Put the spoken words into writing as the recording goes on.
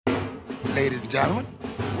Ladies and gentlemen,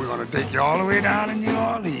 we're going to take you all the way down to New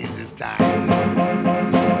Orleans this time.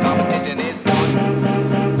 Competition is on.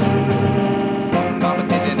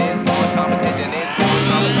 Competition is on. Competition is on.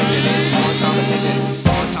 Competition is on. Competition is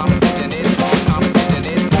on. Competition is on. Competition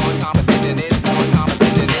is on. Competition is on.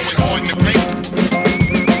 Competition is on. On the paint.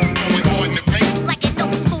 On the paint. Like an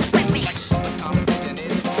old school whipping. Competition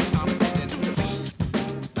is on. Competition is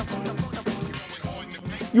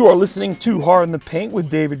on. You are listening to Hard in the Paint with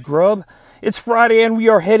David Grubb. It's Friday and we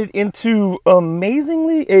are headed into,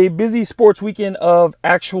 amazingly, a busy sports weekend of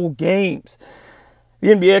actual games. The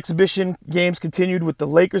NBA exhibition games continued with the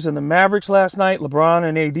Lakers and the Mavericks last night. LeBron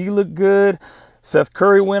and AD looked good. Seth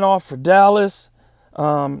Curry went off for Dallas.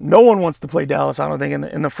 No one wants to play Dallas, I don't think,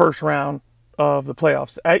 in the first round of the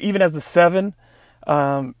playoffs. Even as the 7,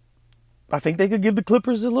 I think they could give the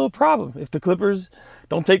Clippers a little problem if the Clippers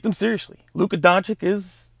don't take them seriously. Luka Doncic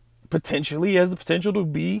has the potential to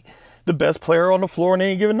be the best player on the floor on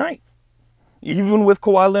any given night, even with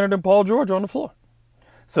Kawhi Leonard and Paul George on the floor.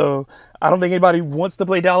 So I don't think anybody wants to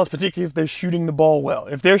play Dallas, particularly if they're shooting the ball well.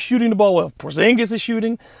 If they're shooting the ball well, if Porzingis is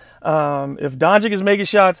shooting, if Doncic is making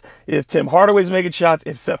shots, if Tim Hardaway is making shots,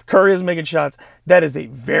 if Seth Curry is making shots, that is a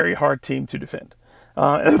very hard team to defend.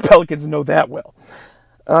 And the Pelicans know that well.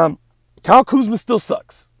 Kyle Kuzma still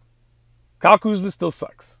sucks.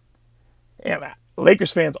 And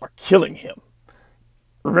Lakers fans are killing him.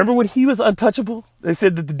 Remember when he was untouchable? They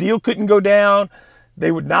said that the deal couldn't go down.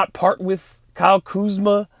 They would not part with Kyle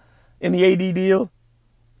Kuzma in the AD deal.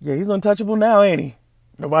 Yeah, he's untouchable now, ain't he?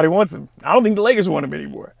 Nobody wants him. I don't think the Lakers want him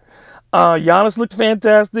anymore. Giannis looked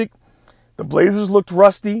fantastic. The Blazers looked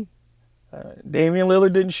rusty. Damian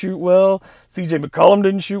Lillard didn't shoot well. CJ McCollum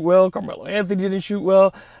didn't shoot well. Carmelo Anthony didn't shoot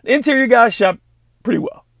well. The interior guys shot pretty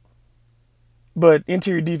well. But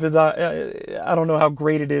interior defense, I don't know how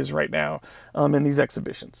great it is right now in these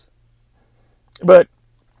exhibitions. But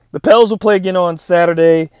the Pels will play again on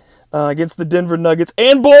Saturday against the Denver Nuggets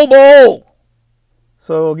and Bol Bol.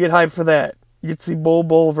 So get hyped for that. You get to see Bol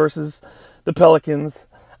Bol versus the Pelicans.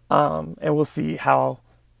 And we'll see how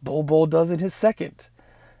Bol Bol does in his second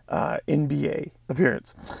NBA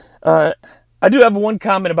appearance. I do have one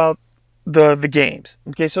comment about the games.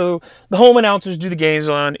 Okay, so the home announcers do the games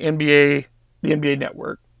on the NBA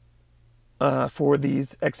Network for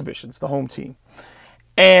these exhibitions, the home team.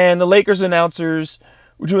 And the Lakers announcers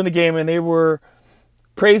were doing the game and they were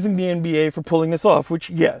praising the NBA for pulling this off,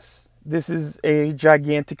 which, yes, this is a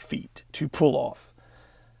gigantic feat to pull off.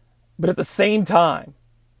 But at the same time,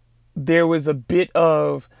 there was a bit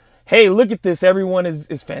of, hey, look at this, everyone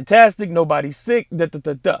is fantastic, nobody's sick,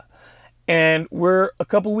 And we're a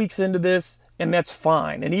couple weeks into this, and that's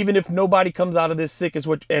fine. And even if nobody comes out of this sick,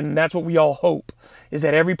 and that's what we all hope, is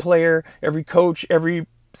that every player, every coach, every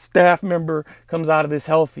staff member comes out of this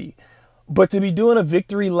healthy. But to be doing a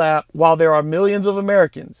victory lap while there are millions of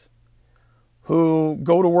Americans who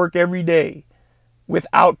go to work every day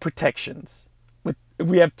without protections,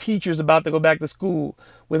 we have teachers about to go back to school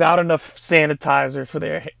without enough sanitizer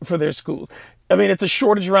for their schools. I mean, it's a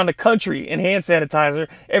shortage around the country in hand sanitizer.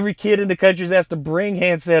 Every kid in the country is asked to bring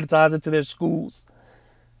hand sanitizer to their schools.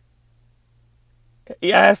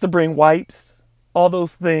 Asked to bring wipes, all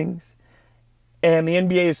those things. And the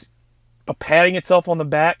NBA is patting itself on the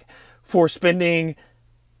back for spending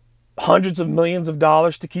hundreds of millions of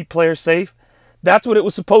dollars to keep players safe. That's what it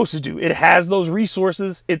was supposed to do. It has those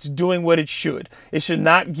resources. It's doing what it should. It should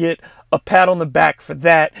not get a pat on the back for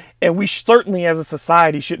that. And we certainly, as a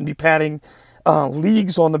society, shouldn't be patting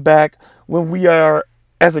leagues on the back when we are,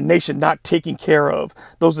 as a nation, not taking care of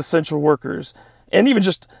those essential workers and even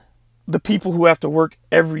just the people who have to work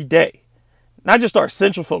every day. Not just our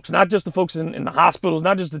essential folks, not just the folks in the hospitals,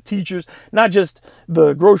 not just the teachers, not just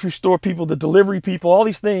the grocery store people, the delivery people, all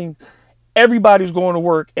these things. Everybody's going to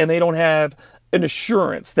work and they don't have an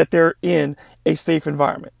assurance that they're in a safe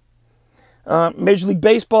environment. Major League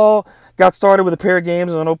Baseball got started with a pair of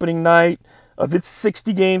games on opening night of its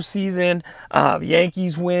 60-game season. The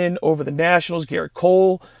Yankees win over the Nationals. Garrett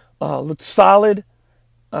Cole looked solid.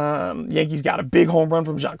 The Yankees got a big home run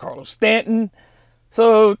from Giancarlo Stanton.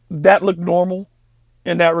 So that looked normal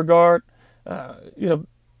in that regard. It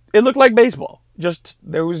looked like baseball. Just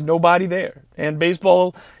there was nobody there. And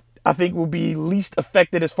baseball, I think, will be least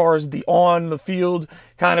affected as far as the on-the-field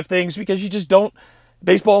kind of things because you just don't.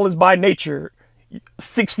 Baseball is by nature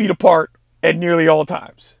 6 feet apart at nearly all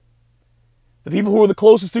times. The people who are the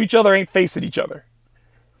closest to each other ain't facing each other.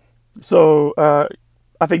 So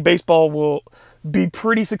I think baseball will be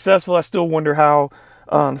pretty successful. I still wonder how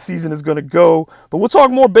the season is going to go. But we'll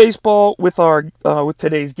talk more baseball with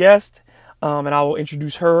today's guest, and I will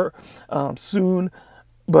introduce her soon.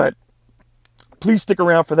 But Please stick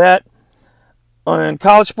around for that. On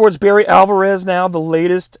college sports, Barry Alvarez, now the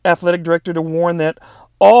latest athletic director, to warn that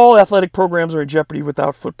all athletic programs are in jeopardy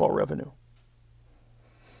without football revenue.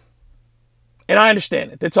 And I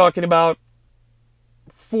understand it. They're talking about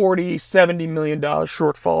 $40, $70 million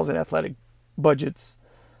shortfalls in athletic budgets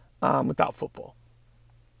without football.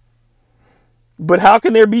 But how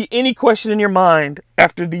can there be any question in your mind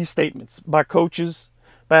after these statements by coaches,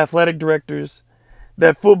 by athletic directors,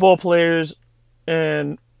 that football players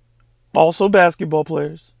and also basketball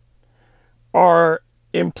players are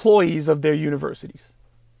employees of their universities?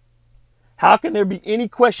 How can there be any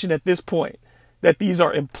question at this point that these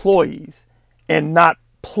are employees and not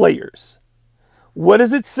players? What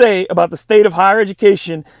does it say about the state of higher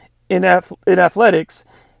education in athletics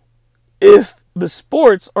if the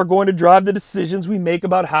sports are going to drive the decisions we make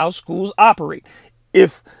about how schools operate?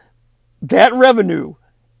 If that revenue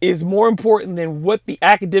is more important than what the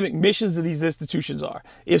academic missions of these institutions are,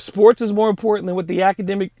 if sports is more important than what the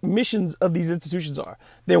academic missions of these institutions are,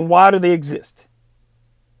 then why do they exist?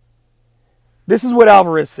 This is what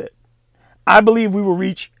Alvarez said. I believe we will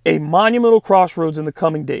reach a monumental crossroads in the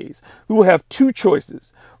coming days. We will have two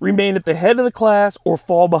choices: remain at the head of the class or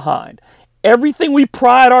fall behind. Everything we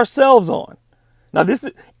pride ourselves on. Now, this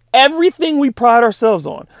is everything we pride ourselves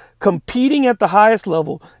on: competing at the highest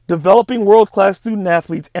level, developing world-class student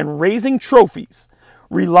athletes, and raising trophies,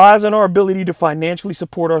 relies on our ability to financially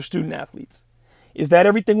support our student athletes. Is that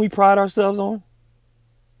everything we pride ourselves on?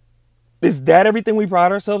 Is that everything we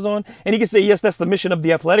pride ourselves on? And you can say, yes, that's the mission of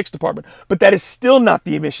the athletics department, but that is still not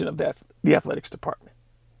the mission of the athletics department.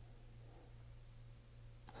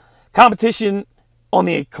 Competition on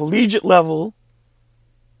the collegiate level,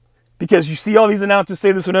 because you see all these announcers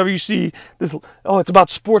say this whenever you see this, oh, it's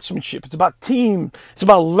about sportsmanship, it's about team, it's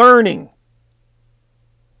about learning.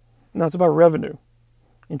 No, it's about revenue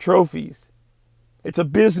and trophies. It's a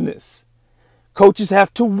business. Coaches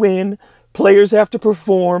have to win. Players have to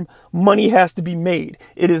perform. Money has to be made.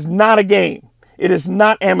 It is not a game. It is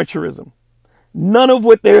not amateurism. None of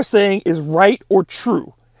what they're saying is right or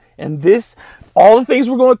true. And this, all the things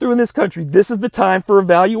we're going through in this country, this is the time for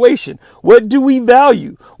evaluation. What do we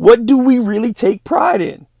value? What do we really take pride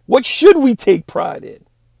in? What should we take pride in?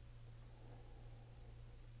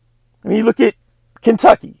 I mean, you look at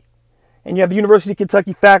Kentucky, and you have the University of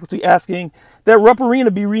Kentucky faculty asking that Rupp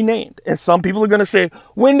Arena be renamed. And some people are going to say,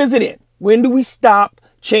 when does it end? When do we stop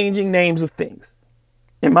changing names of things?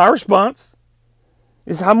 And my response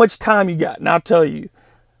is how much time you got, and I'll tell you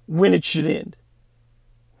when it should end.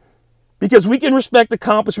 Because we can respect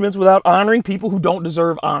accomplishments without honoring people who don't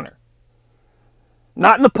deserve honor.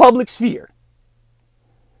 Not in the public sphere.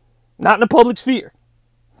 Not in the public sphere.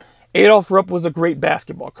 Adolph Rupp was a great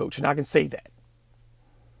basketball coach, and I can say that.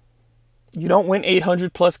 You don't win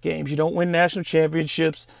 800 plus games. You don't win national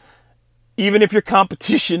championships. Even if your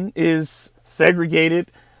competition is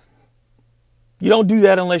segregated, you don't do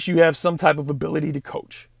that unless you have some type of ability to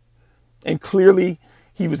coach. And clearly,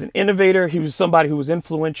 he was an innovator. He was somebody who was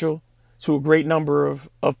influential to a great number of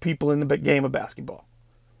people in the game of basketball.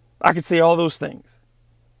 I could say all those things.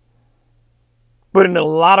 But in a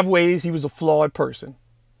lot of ways, he was a flawed person,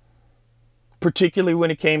 particularly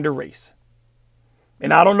when it came to race.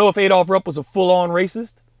 And I don't know if Adolph Rupp was a full-on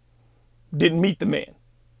racist. Didn't meet the man.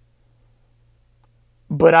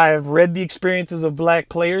 But I have read the experiences of black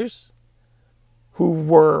players who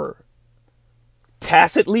were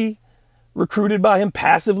tacitly recruited by him,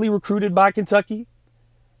 passively recruited by Kentucky,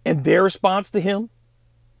 and their response to him.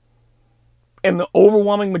 And the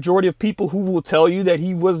overwhelming majority of people who will tell you that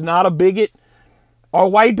he was not a bigot are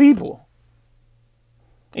white people.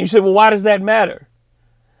 And you say, well, why does that matter?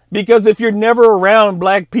 Because if you're never around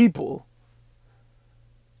black people,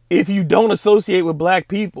 if you don't associate with black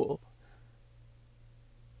people,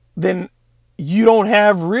 then you don't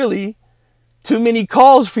have really too many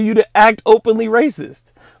calls for you to act openly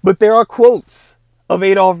racist. But there are quotes of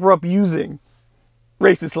Adolph Rupp using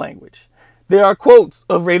racist language. There are quotes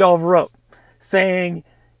of Adolph Rupp saying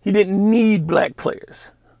he didn't need black players.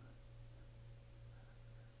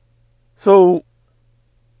 So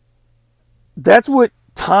that's what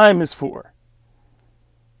time is for.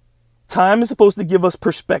 Time is supposed to give us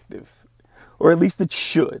perspective, or at least it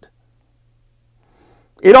should.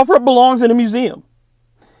 Adolph Rupp belongs in a museum.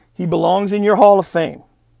 He belongs in your Hall of Fame.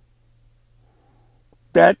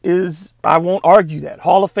 That is, I won't argue that.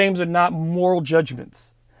 Hall of Fames are not moral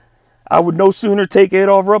judgments. I would no sooner take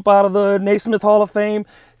Adolph Rupp out of the Naismith Hall of Fame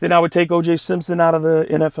than I would take O.J. Simpson out of the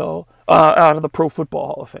NFL, out of the Pro Football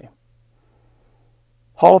Hall of Fame.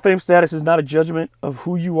 Hall of Fame status is not a judgment of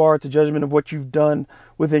who you are. It's a judgment of what you've done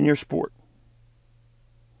within your sport.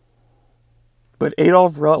 But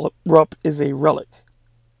Adolf Rupp is a relic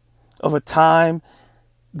of a time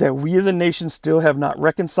that we as a nation still have not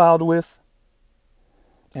reconciled with.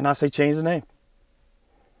 And I say change the name.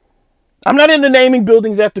 I'm not into naming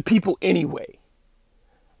buildings after people anyway,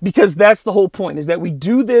 because that's the whole point, is that we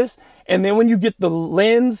do this, and then when you get the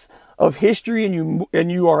lens of history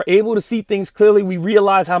and you are able to see things clearly, we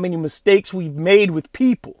realize how many mistakes we've made with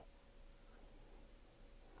people.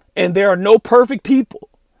 And there are no perfect people,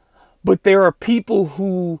 but there are people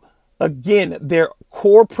who, again, their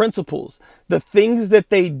core principles, the things that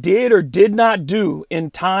they did or did not do in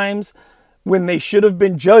times when they should have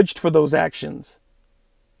been judged for those actions,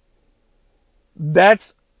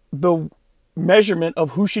 that's the measurement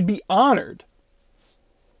of who should be honored.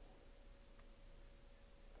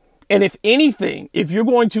 And if anything, if you're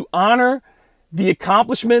going to honor the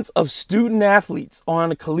accomplishments of student athletes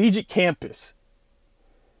on a collegiate campus,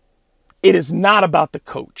 it is not about the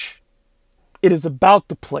coach. It is about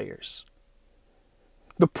the players.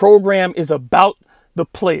 The program is about the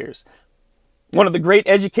players. One of the great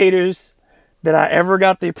educators that I ever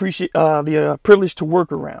got the privilege to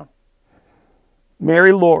work around,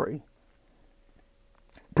 Mary Laurie,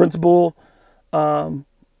 principal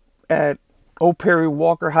at Old Perry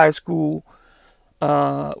Walker High School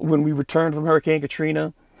when we returned from Hurricane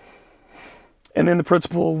Katrina. And then the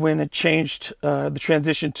principal when it changed the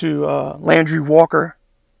transition to Landry Walker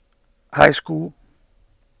High School.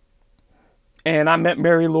 And I met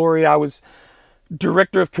Mary Laurie. I was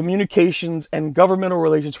Director of Communications and Governmental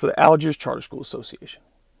Relations for the Algiers Charter School Association.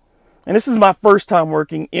 And this is my first time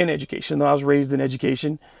working in education, though I was raised in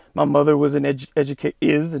education. My mother was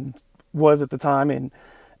was at the time an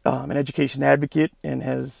education advocate and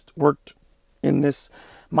has worked in this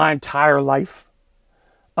my entire life,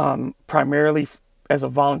 primarily as a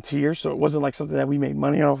volunteer. So it wasn't like something that we made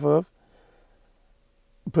money off of,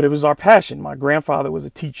 but it was our passion. My grandfather was a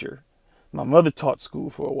teacher. My mother taught school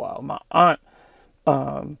for a while. My aunt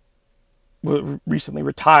recently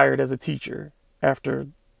retired as a teacher after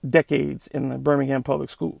decades in the Birmingham public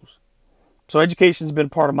schools. So education has been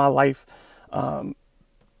part of my life the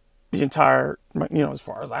entire, as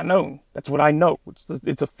far as I know. That's what I know.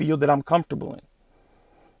 It's a field that I'm comfortable in.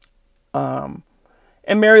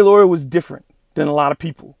 And Mary Laurie was different than a lot of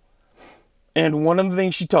people. And one of the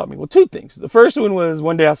things she taught me, well, two things. The first one was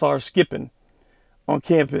one day I saw her skipping on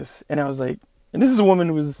campus, and I was like, and this is a woman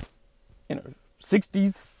who was in her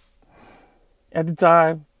 60s at the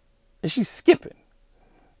time, and she's skipping.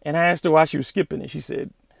 And I asked her why she was skipping, and she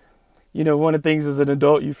said, one of the things as an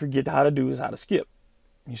adult you forget how to do is how to skip.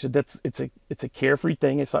 And she said it's a carefree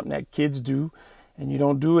thing. It's something that kids do, and you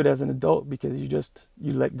don't do it as an adult because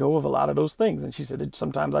you let go of a lot of those things. And she said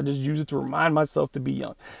sometimes I just use it to remind myself to be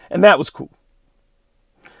young, and that was cool.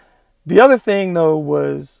 The other thing though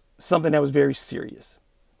was something that was very serious.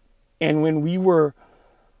 And when we were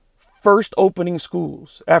first opening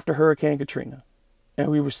schools after Hurricane Katrina, and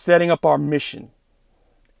we were setting up our mission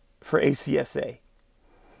for ACSA,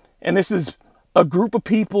 and this is a group of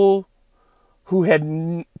people who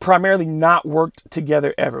had primarily not worked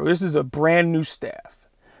together ever. This is a brand new staff.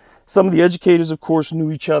 Some of the educators, of course,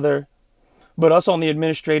 knew each other, but us on the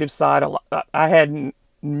administrative side, I hadn't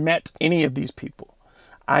met any of these people.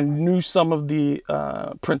 I knew some of the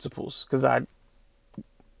principals because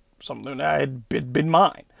some of them had been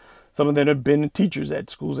mine. Some of them had been teachers at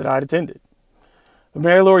schools that I'd attended. But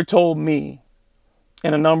Mary Laurie told me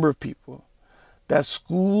and a number of people that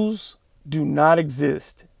schools do not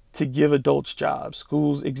exist to give adults jobs.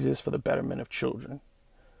 Schools exist for the betterment of children.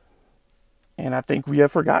 And I think we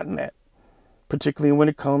have forgotten that, particularly when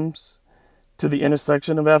it comes to the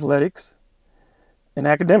intersection of athletics and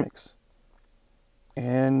academics.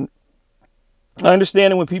 And I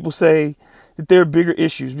understand it when people say that there are bigger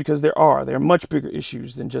issues, because there are much bigger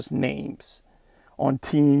issues than just names on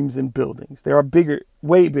teams and buildings. There are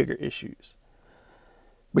way bigger issues.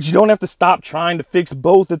 But you don't have to stop trying to fix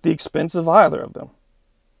both at the expense of either of them.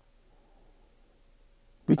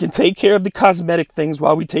 We can take care of the cosmetic things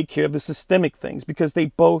while we take care of the systemic things, because they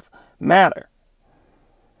both matter.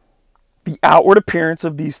 The outward appearance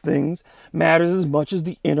of these things matters as much as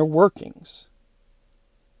the inner workings.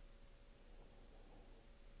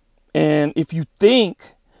 And if you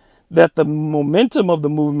think that the momentum of the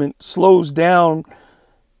movement slows down,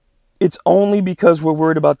 it's only because we're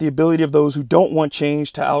worried about the ability of those who don't want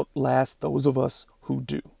change to outlast those of us who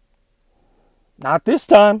do. Not this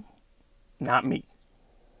time, not me.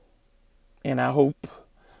 And I hope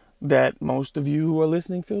that most of you who are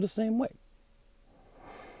listening feel the same way.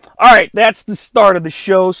 All right, that's the start of the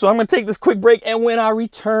show. So I'm going to take this quick break. And when I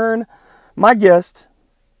return, my guest,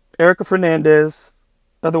 Erica Fernandez,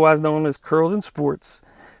 otherwise known as Curls and Sports,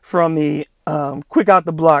 from the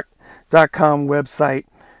quickouttheblock.com website.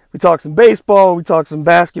 We talk some baseball, we talk some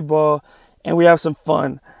basketball, and we have some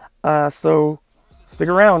fun. So stick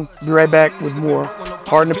around. Be right back with more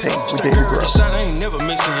Hard in the Paint with David Grubb. Shot ain't never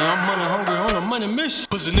missing. I'm money hungry on a money mission.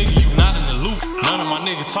 Pussy nigga, you not in the loop. None of my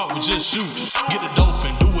niggas talk, we just shoot. Get the dope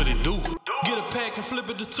and do what it do. Get a pack and flip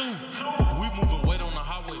it to two. We moving weight on the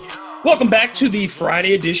highway. Welcome back to the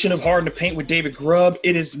Friday edition of Hard in the Paint with David Grubb.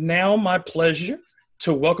 It is now my pleasure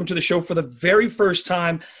to welcome to the show for the very first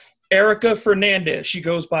time Erica Fernandez. She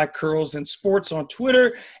goes by Curls and Sports on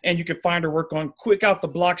Twitter, and you can find her work on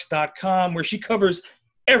quickouttheblock.com, where she covers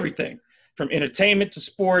everything from entertainment to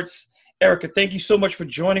sports. Erica, thank you so much for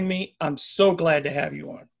joining me. I'm so glad to have you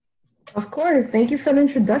on. Of course. Thank you for the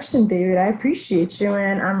introduction, David. I appreciate you,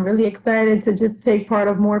 and I'm really excited to just take part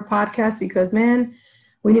of more podcasts because, man,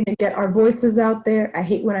 we need to get our voices out there. I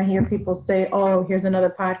hate when I hear people say, oh, here's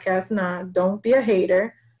another podcast. Nah, don't be a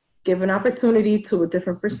hater. Give an opportunity to a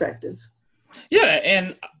different perspective. Yeah,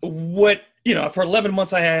 and for 11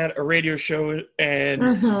 months I had a radio show,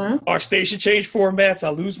 and our station changed formats. I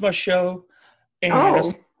lose my show.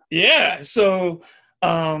 And so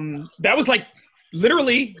that was like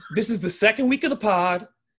literally, this is the second week of the pod.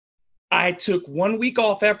 I took 1 week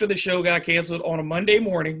off after the show got canceled on a Monday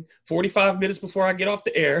morning, 45 minutes before I get off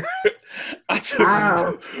the air. I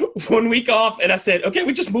took 1 week off, and I said, okay,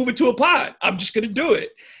 we just move it to a pod. I'm just going to do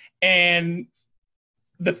it. And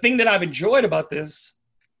the thing that I've enjoyed about this,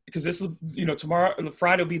 because this is, tomorrow,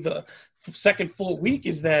 Friday will be the second full week,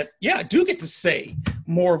 is that, I do get to say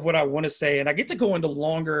more of what I want to say. And I get to go into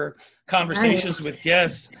longer conversations with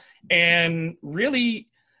guests and really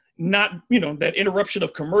not, that interruption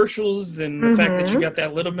of commercials and the fact that you got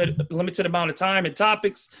that limited amount of time and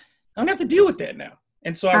topics. I don't have to deal with that now.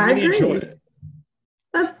 And so I really enjoyed it.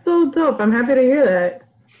 That's so dope. I'm happy to hear that.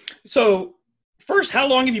 So first, how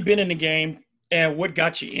long have you been in the game and what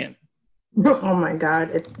got you in? Oh my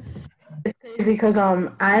God. It's crazy because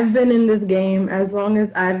I've been in this game as long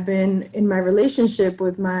as I've been in my relationship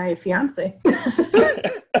with my fiance.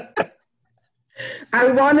 I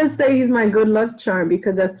want to say he's my good luck charm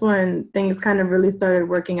because that's when things kind of really started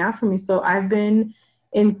working out for me. So I've been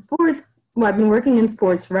in sports. Well, I've been working in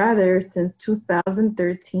sports rather since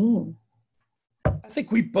 2013. I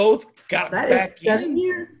think we both got back in. 7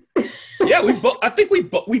 years. Yeah, I think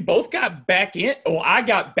we both got back in. Or I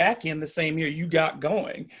got back in the same year you got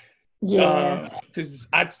going. Yeah. Because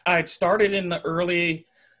I started in the early.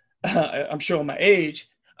 I'm showing my age.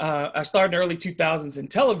 I started in the early 2000s in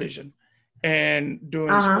television. And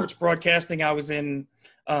doing sports broadcasting, I was in,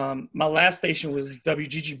 my last station was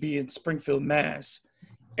WGGB in Springfield, Mass.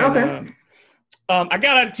 And I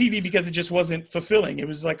got out of TV because it just wasn't fulfilling. It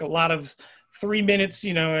was like a lot of 3 minutes,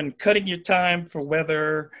 and cutting your time for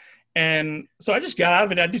weather. And so I just got out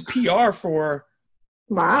of it. I did PR for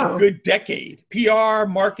a good decade. PR,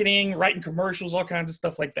 marketing, writing commercials, all kinds of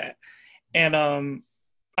stuff like that. And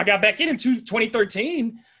I got back in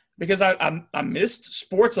 2013. Because I missed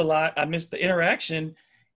sports a lot. I missed the interaction.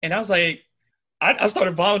 And I was like, I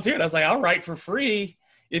started volunteering. I was like, I'll write for free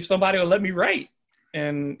if somebody will let me write.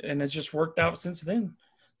 And it just worked out since then.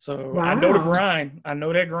 So I know the grind. I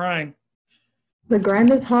know that grind. The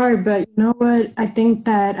grind is hard, but you know what? I think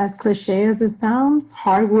that as cliche as it sounds,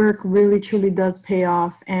 hard work really, truly does pay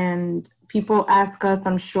off. And people ask us,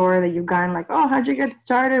 I'm sure that you've gotten like, oh, how'd you get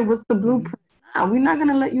started? What's the blueprint? We're not going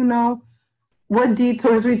to let you know what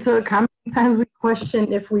detours we took, how many times we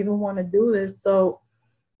questioned if we even want to do this. So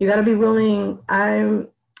you got to be willing.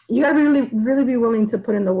 You got to be really be willing to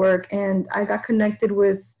put in the work. And I got connected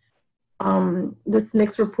with this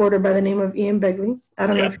Knicks reporter by the name of Ian Begley. I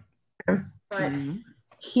don't know if you know him, but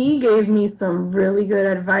he gave me some really good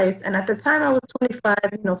advice. And at the time I was 25,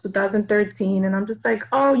 2013. And I'm just like,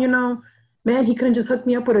 oh, man, he couldn't just hook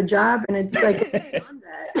me up with a job. And it's like, beyond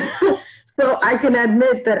that. So I can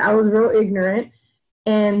admit that I was real ignorant.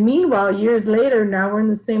 And meanwhile, years later, now we're in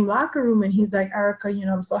the same locker room. And he's like, Erica,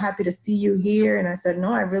 I'm so happy to see you here. And I said,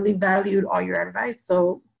 no, I really valued all your advice.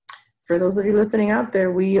 So for those of you listening out there,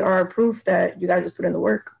 we are proof that you got to just put in the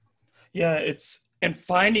work. Yeah, and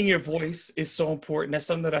finding your voice is so important. That's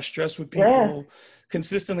something that I stress with people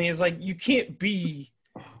consistently. Is like, you can't be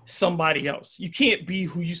somebody else. You can't be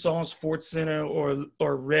who you saw on SportsCenter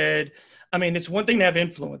or read. I mean, it's one thing to have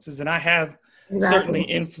influences, and I have certainly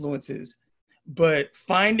influences, but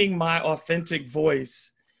finding my authentic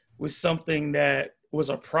voice was something that was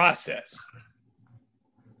a process.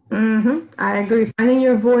 I agree. Finding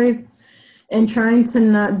your voice and trying to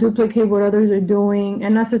not duplicate what others are doing,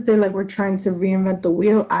 and not to say like we're trying to reinvent the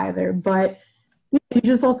wheel either, but You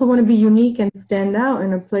just also want to be unique and stand out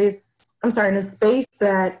in a place, I'm sorry, in a space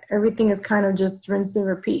that everything is kind of just rinse and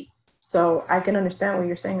repeat. So I can understand what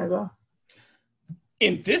you're saying as well.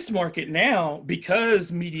 In this market now,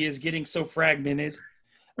 because media is getting so fragmented,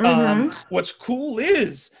 Mm-hmm. what's cool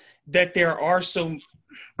is that there are so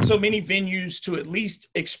many venues to at least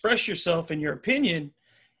express yourself and your opinion,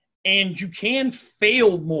 and you can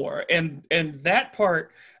fail more. And that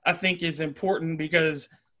part I think is important because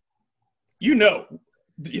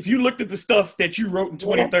if you looked at the stuff that you wrote in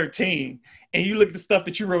 2013 and you look at the stuff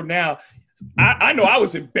that you wrote now, I know I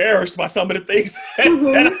was embarrassed by some of the things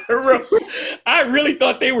that I wrote. I really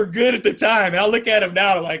thought they were good at the time. And I look at them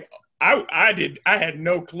now like I had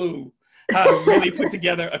no clue how to really put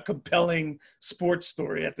together a compelling sports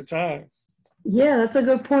story at the time. Yeah, that's a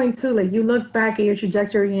good point too. Like you look back at your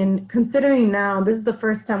trajectory and considering now, this is the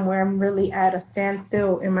first time where I'm really at a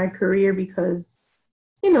standstill in my career because,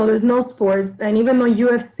 there's no sports. And even though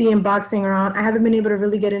UFC and boxing are on, I haven't been able to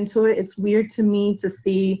really get into it. It's weird to me to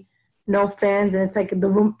see no fans and it's like the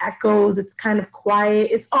room echoes. It's kind of quiet.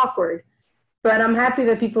 It's awkward. But I'm happy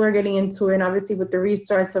that people are getting into it. And obviously with the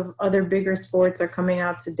restarts of other bigger sports are coming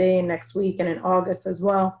out today and next week and in August as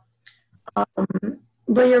well.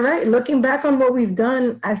 But you're right. Looking back on what we've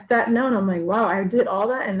done, I've sat down. I'm like, wow, I did all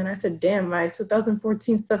that. And then I said, damn, my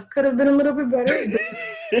 2014 stuff could have been a little bit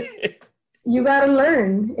better. You got to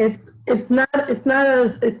learn. It's what's the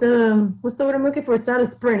word I'm looking for? It's not a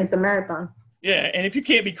sprint. It's a marathon. Yeah. And if you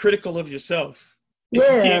can't be critical of yourself, you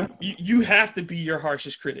have to be your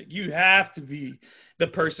harshest critic. You have to be the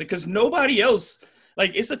person because nobody else,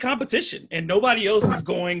 like it's a competition and nobody else is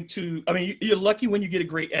going to, you're lucky when you get a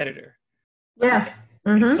great editor. Yeah.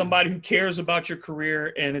 Mm-hmm. Somebody who cares about your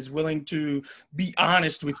career and is willing to be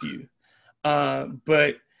honest with you.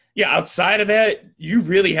 But yeah, outside of that, you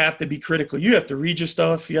really have to be critical. You have to read your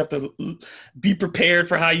stuff. You have to be prepared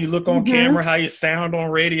for how you look on camera, how you sound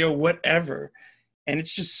on radio, whatever. And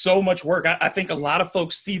it's just so much work. I think a lot of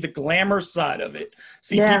folks see the glamour side of it,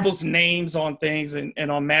 see people's names on things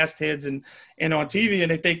and on mastheads and on TV,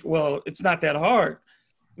 and they think, well, it's not that hard.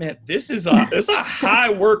 Man, it's a high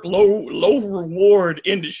work, low reward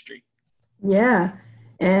industry. Yeah.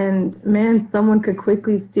 And man, someone could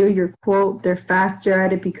quickly steal your quote. They're faster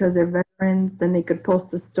at it because they're veterans. Then they could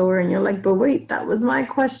post a story and you're like, but wait, that was my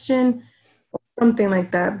question. Or something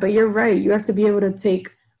like that. But you're right. You have to be able to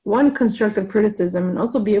take one constructive criticism and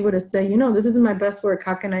also be able to say, this isn't my best work.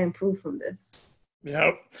 How can I improve from this?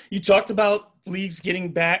 Yep. You talked about leagues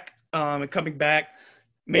getting back and coming back.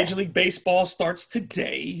 Major League Baseball starts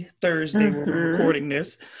today, Thursday. We're recording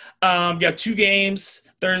this. Got 2 games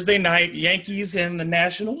Thursday night, Yankees and the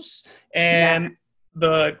Nationals, and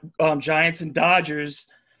the Giants and Dodgers.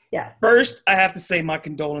 Yes. First, I have to say my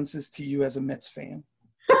condolences to you as a Mets fan.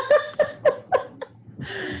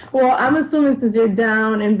 Well, I'm assuming since you're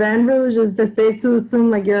down in Baton Rouge, is it safe to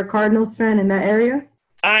assume like you're a Cardinals fan in that area?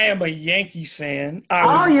 I am a Yankees fan.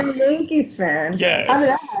 You're a Yankees fan. Yes. How did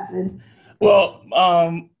that happen? Well,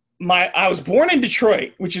 I was born in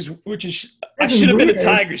Detroit, which is I should have been a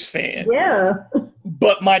Tigers fan. Yeah.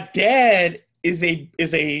 But my dad is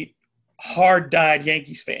a hard-died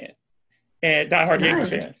Yankees fan and diehard Yankees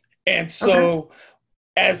fan. And so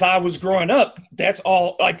as I was growing up, that's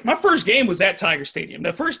all like my first game was at Tiger Stadium.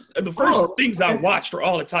 The first things I watched were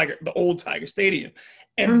all at the old Tiger Stadium.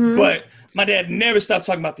 And but my dad never stopped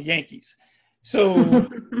talking about the Yankees. So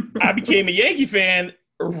I became a Yankee fan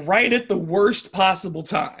right at the worst possible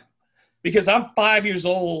time because I'm 5 years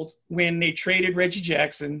old when they traded Reggie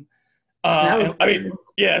Jackson. So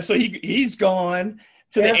he's gone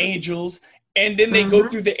to the Angels, and then they go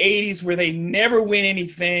through the 80s where they never win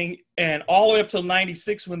anything, and all the way up till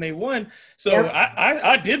 96 when they won. So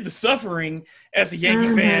I did the suffering as a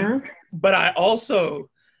Yankee fan, but I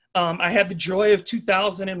also I had the joy of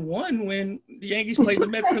 2001 when the Yankees played the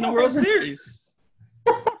Mets in the World Series.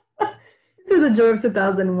 To the joy of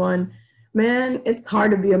 2001, man, it's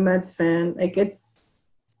hard to be a Mets fan. Like I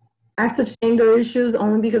have such anger issues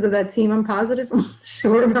only because of that team. I'm positive, I'm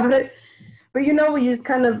sure about it. But you just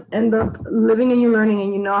kind of end up living and you're learning,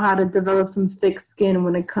 and you know how to develop some thick skin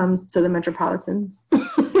when it comes to the Metropolitans.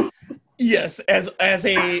 Yes, as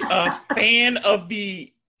a fan of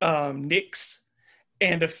the Knicks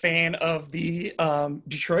and a fan of the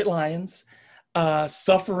Detroit Lions.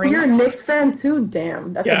 Suffering. You're a Knicks fan too?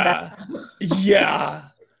 Damn. That's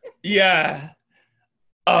Yeah.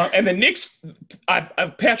 And the Knicks,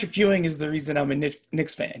 Patrick Ewing is the reason I'm a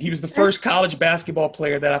Knicks fan. He was the first college basketball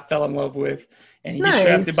player that I fell in love with, and he gets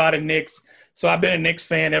drafted by the Knicks. So I've been a Knicks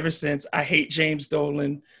fan ever since. I hate James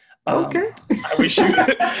Dolan. Okay. I wish you.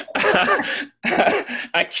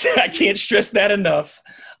 I can't stress that enough.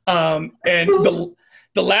 And the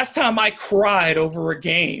last time I cried over a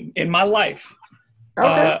game in my life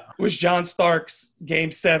Okay. was John Stark's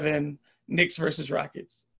Game 7, Knicks versus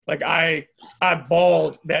Rockets. Like I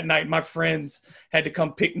bawled that night. My friends had to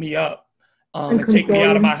come pick me up and take me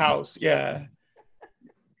out of my house. Yeah,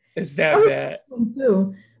 it's that bad.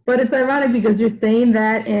 Too. But it's ironic because you're saying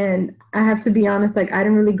that, and I have to be honest, like I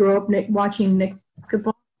didn't really grow up watching Knicks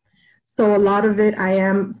basketball. So a lot of it, I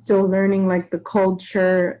am still learning like the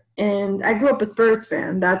culture. And I grew up a Spurs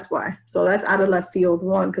fan, that's why. So that's out of left field,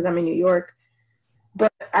 one, because I'm in New York.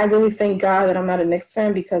 But I really thank God that I'm not a Knicks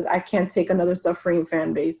fan because I can't take another suffering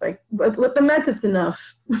fan base. Like with the Mets, it's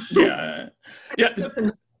enough. Yeah.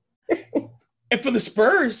 And for the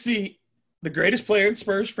Spurs, see, the greatest player in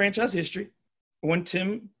Spurs franchise history, one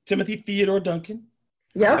Timothy Theodore Duncan.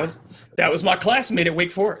 Yep. That was my classmate at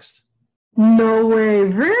Wake Forest. No way,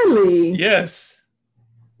 really? Yes.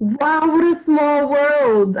 Wow, what a small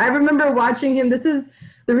world. I remember watching him. This is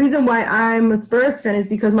the reason why I'm a Spurs fan is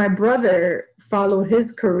because my brother followed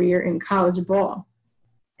his career in college ball.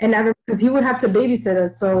 And because he would have to babysit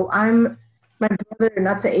us. So my brother,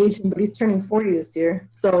 not to age him, but he's turning 40 this year.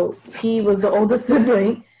 So he was the oldest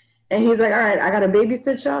sibling. And he's like, all right, I got to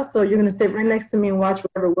babysit y'all. So you're going to sit right next to me and watch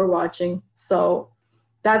whatever we're watching. So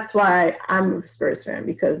that's why I'm a Spurs fan,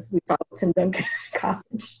 because we followed Tim Duncan in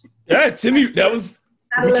college. Yeah, Timmy,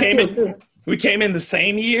 we came in the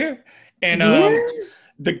same year. And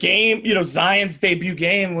the game, Zion's debut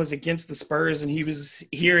game was against the Spurs, and he was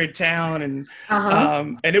here in town, and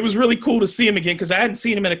it was really cool to see him again because I hadn't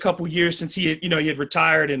seen him in a couple years since he had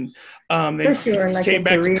retired and then came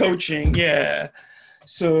back to coaching. Yeah,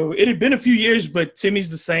 so it had been a few years, but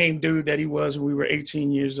Timmy's the same dude that he was when we were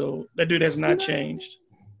 18 years old. That dude has not changed.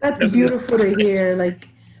 That's beautiful to hear. Like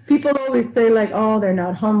people always say, like, oh, they're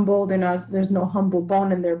not humble. There's no humble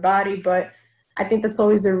bone in their body, but I think that's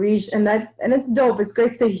always a reach, and it's dope. It's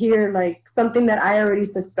great to hear like something that I already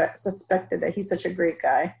suspected, that he's such a great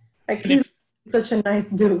guy. Like he's such a nice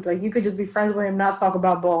dude. Like you could just be friends with him, not talk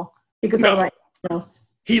about ball. He could talk about anything else.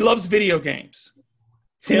 He loves video games.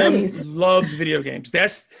 Tim loves video games.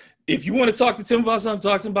 If you want to talk to Tim about something,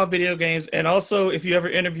 talk to him about video games. And also, if you ever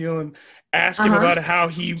interview him, ask him about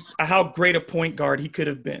how great a point guard he could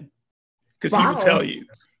have been, because he will tell you.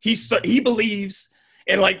 He believes.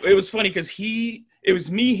 And like it was funny because it was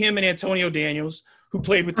me, him, and Antonio Daniels who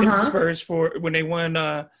played with the Spurs for when they won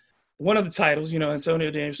one of the titles.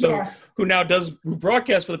 Antonio Daniels, who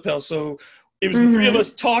broadcasts for the Pels. So it was the three of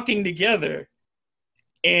us talking together,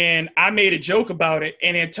 and I made a joke about it,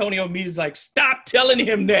 and Antonio immediately was like, "Stop telling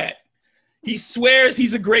him that. He swears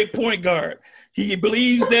he's a great point guard. He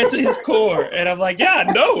believes that to his core." And I'm like, "Yeah,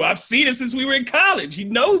 I know. I've seen it since we were in college. He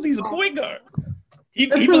knows he's a point guard. He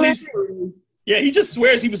believes." Yeah, he just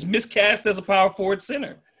swears he was miscast as a power forward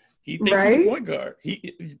center. He thinks he's a point guard.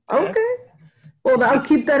 Okay. Well, I'll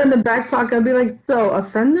keep that in the back pocket. I'll be like, so a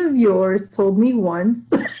friend of yours told me once.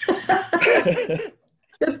 Good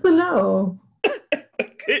to know.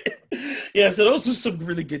 Yeah, so those were some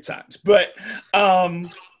really good times. But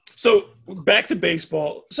so back to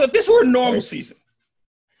baseball. So if this were a normal season,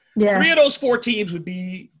 3 of those 4 teams would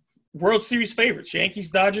be World Series favorites: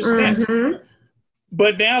 Yankees, Dodgers, Nats.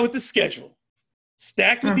 But now with the schedule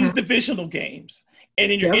stacked with these divisional games,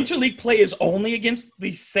 and in your interleague play is only against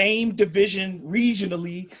the same division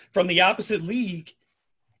regionally from the opposite league,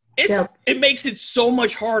 it makes it so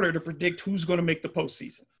much harder to predict who's going to make the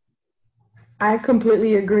postseason. I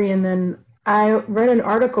completely agree. And then I read an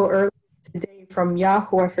article earlier today from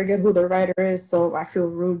Yahoo. I forget who the writer is, so I feel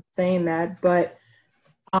rude saying that. But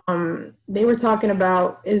they were talking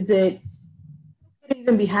about, I can't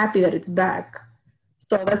even be happy that it's back.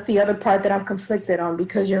 So that's the other part that I'm conflicted on,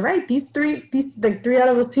 because you're right. These three out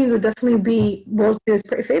of those teams would definitely be World Series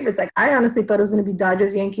favorites. Like I honestly thought it was going to be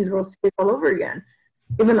Dodgers, Yankees, World Series all over again.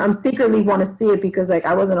 Even I'm secretly want to see it because like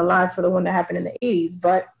I wasn't alive for the one that happened in the 80s.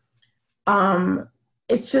 But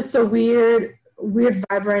it's just a weird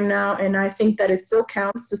vibe right now, and I think that it still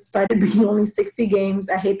counts despite it being only 60 games.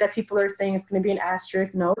 I hate that people are saying it's going to be an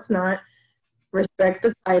asterisk. No, it's not. Respect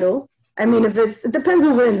the title. I mean, it depends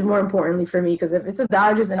who wins. More importantly for me, because if it's the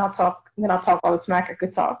Dodgers, then I'll talk all the smack I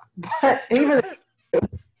could talk. But even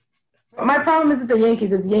my problem is with the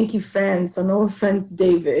Yankees is Yankee fans. So no offense,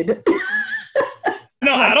 David.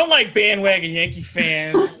 No, I don't like bandwagon Yankee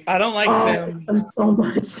fans. I don't like them. Them so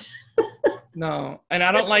much. No, and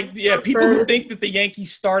I don't like people who think that the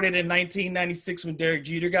Yankees started in 1996 when Derek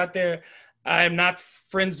Jeter got there. I am not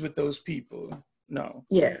friends with those people. No.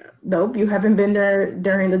 Yeah, nope. You haven't been there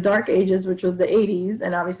during the dark ages, which was the 80s,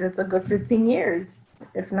 and obviously it's a good 15 years,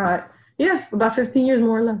 if not, yeah, about 15 years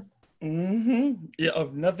more or less. Yeah,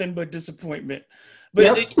 of nothing but disappointment. But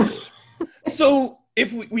Yep. so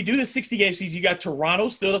if we do the 60-game season, you got Toronto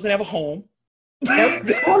still doesn't have a home.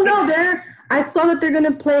 Yep. Oh no, I saw that they're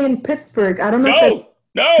gonna play in Pittsburgh. I don't know if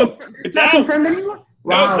No, that's it's not out. confirmed anymore.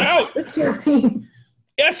 No, it's out. This poor team.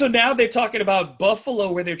 Yeah, so now they're talking about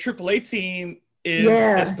Buffalo, where their AAA team is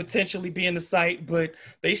as potentially being the site, but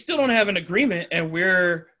they still don't have an agreement, and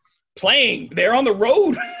we're playing. They're on the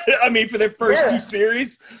road, I mean, for their first two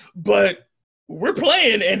series, but we're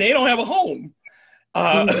playing, and they don't have a home.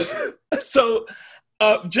 So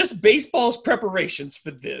just baseball's preparations for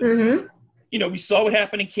this. Mm-hmm. You know, we saw what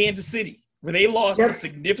happened in Kansas City, where they lost a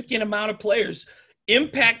significant amount of players,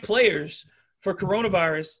 impact players for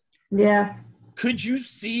coronavirus. Yeah. Could you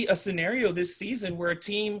see a scenario this season where a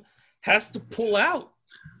team has to pull out?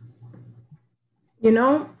 You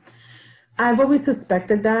know, I've always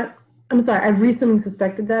suspected that. I've recently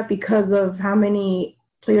suspected that because of how many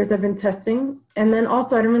players have been testing. And then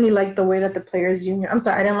also, I didn't really like the way that the players union,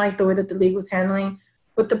 I didn't like the way that the league was handling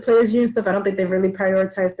with the players union stuff. I don't think they really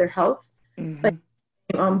prioritized their health. Mm-hmm. Like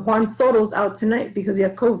Juan Soto's out tonight because he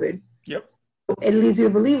has COVID. Yep. So it leads you to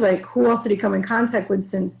believe, like, who else did he come in contact with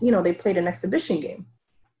since, you know, they played an exhibition game?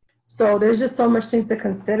 So there's just so much things to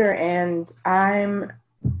consider, and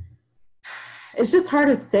it's just hard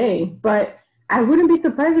to say, but I wouldn't be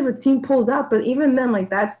surprised if a team pulls out. But even then, like,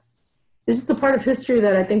 it's just a part of history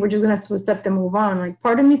that I think we're just gonna have to accept and move on. Like,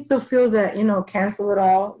 part of me still feels that, you know, cancel it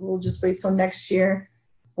all. We'll just wait till next year,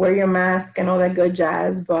 wear your mask and all that good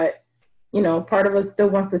jazz. But, you know, part of us still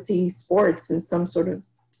wants to see sports in some sort of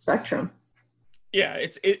spectrum. Yeah,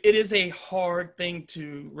 it is a hard thing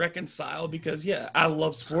to reconcile because, I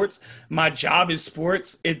love sports. My job is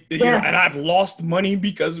sports. You know, and I've lost money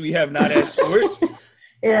because we have not had sports.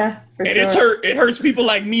 Yeah, for and sure. It hurts people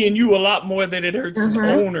like me and you a lot more than it hurts the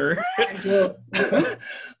owner.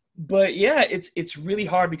 But it's really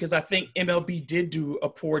hard because I think MLB did do a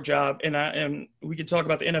poor job, and we can talk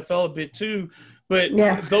about the NFL a bit too. But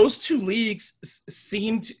those two leagues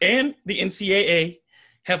and the NCAA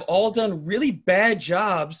have all done really bad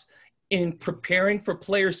jobs in preparing for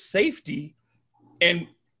player safety. And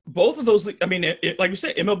both of those, I mean, like you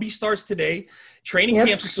said, MLB starts today. Training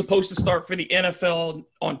camps are supposed to start for the NFL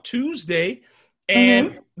on Tuesday.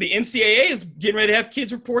 And the NCAA is getting ready to have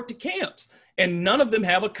kids report to camps. And none of them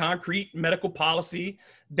have a concrete medical policy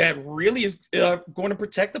that really is going to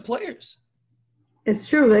protect the players. It's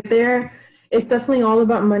true. Like it's definitely all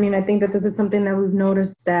about money. And I think that this is something that we've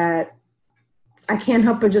noticed, that I can't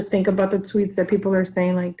help but just think about the tweets that people are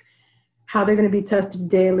saying, like, how they're going to be tested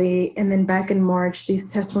daily. And then back in March,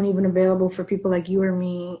 these tests weren't even available for people like you or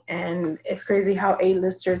me. And it's crazy how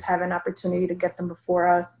A-listers have an opportunity to get them before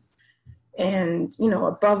us. And, you know,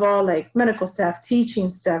 above all, like, medical staff, teaching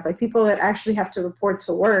staff, like, people that actually have to report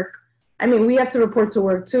to work. I mean, we have to report to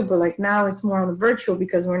work too, but, like, now it's more on the virtual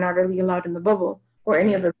because we're not really allowed in the bubble, or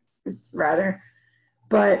any of the rather.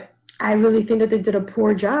 But I really think that they did a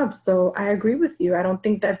poor job. So I agree with you. I don't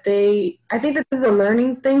think that I think that this is a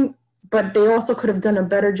learning thing, but they also could have done a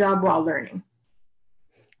better job while learning.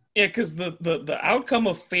 Yeah, because the outcome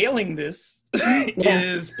of failing this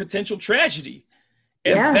is potential tragedy.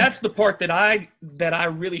 And that's the part that I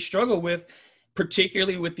really struggle with,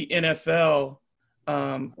 particularly with the NFL.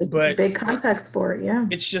 It's but a big contact sport,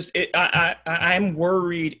 It's just I'm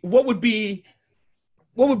worried. What would be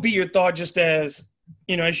your thought, just as,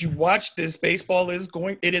 you know, as you watch this? Baseball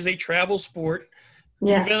it is a travel sport.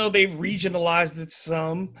 Even though they've regionalized it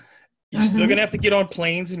some, you're still going to have to get on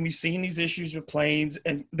planes, and we've seen these issues with planes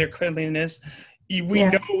and their cleanliness. We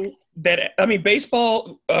know that, I mean,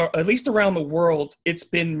 baseball, at least around the world, it's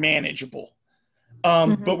been manageable.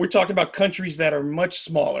 But we're talking about countries that are much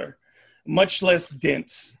smaller, much less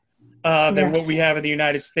dense than what we have in the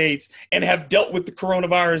United States, and have dealt with the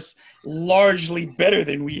coronavirus largely better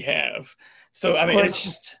than we have. So, I mean, it's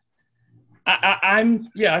just,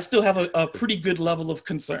 I still have a pretty good level of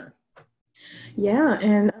concern. Yeah,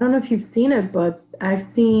 and I don't know if you've seen it, but I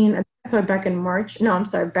saw it back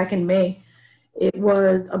in May. It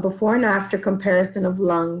was a before and after comparison of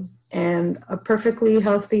lungs, and a perfectly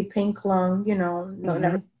healthy pink lung, you know,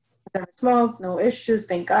 never smoked, no issues,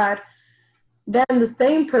 thank God. Then the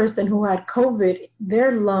same person who had COVID,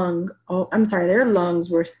 their lungs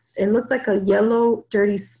were, it looked like a yellow,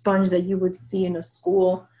 dirty sponge that you would see in a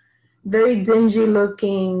school, very dingy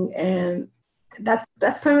looking, and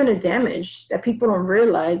that's permanent damage that people don't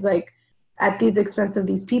realize, like, at these expense of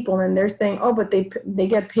these people. And they're saying, oh, but they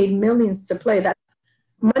get paid millions to play.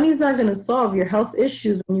 money's not going to solve your health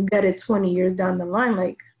issues when you get it 20 years down the line.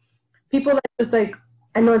 Like, people that just like,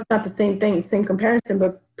 I know it's not the same thing, same comparison,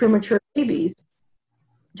 but premature babies,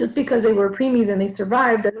 just because they were preemies and they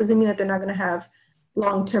survived, that doesn't mean that they're not going to have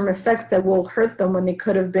long-term effects that will hurt them when they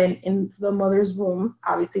could have been in the mother's womb,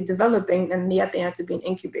 obviously developing, and yet they had to be in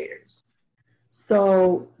incubators.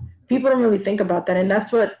 So people don't really think about that. And that's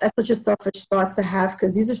such a selfish thought to have,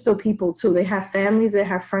 because these are still people too. They have families, they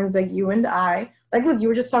have friends like you and I. Like, look, you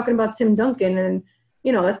were just talking about Tim Duncan, and,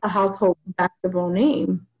 you know, that's a household basketball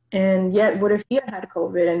name. And yet, what if he had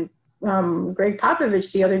COVID? And Greg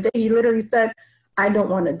Popovich the other day, he literally said, I don't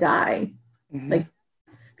want to die. Mm-hmm. Like,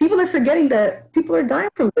 people are forgetting that people are dying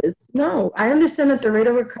from this. No, I understand that the rate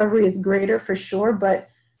of recovery is greater for sure, but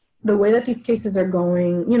the way that these cases are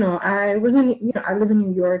going, you know, I live in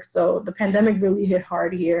New York, so the pandemic really hit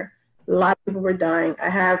hard here. A lot of people were dying.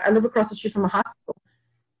 I live across the street from a hospital,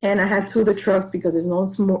 and I had 2 of the trucks because there's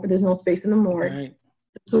no space in the morgue. Right.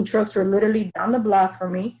 The 2 trucks were literally down the block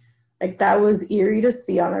from me. Like, that was eerie to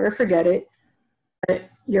see. I'll never forget it. But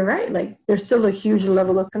you're right. Like, there's still a huge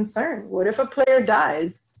level of concern. What if a player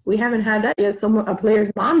dies? We haven't had that yet. A player's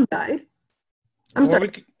mom died. I'm sorry.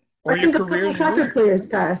 Or your career's ruined. Players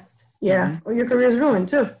passed. Yeah. Mm-hmm. Or your career's ruined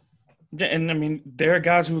too. And I mean, there are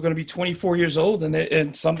guys who are going to be 24 years old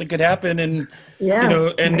and something could happen, and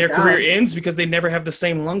their career ends because they never have the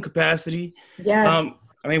same lung capacity.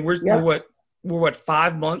 Yes. I mean, we're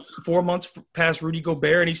 4 months past Rudy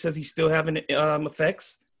Gobert, and he says he's still having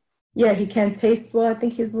effects. Yeah, he can't taste well. I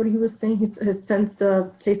think what he was saying. His sense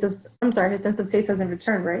of taste hasn't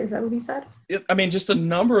returned. Right? Is that what he said? I mean, just a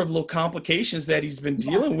number of little complications that he's been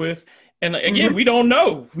dealing with. And again, we don't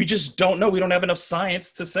know. We just don't know. We don't have enough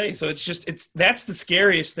science to say. So that's the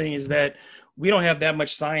scariest thing, is that we don't have that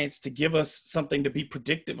much science to give us something to be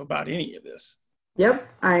predictive about any of this. Yep,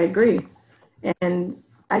 I agree. And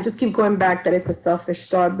I just keep going back that it's a selfish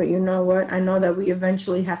thought, but you know what? I know that we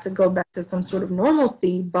eventually have to go back to some sort of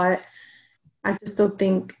normalcy, but I just still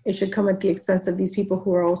think it should come at the expense of these people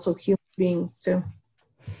who are also human beings too.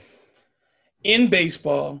 In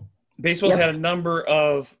baseball's had a number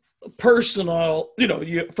of personal,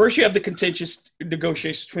 first you have the contentious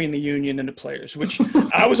negotiations between the union and the players, which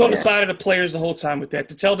I was on the side of the players the whole time with that,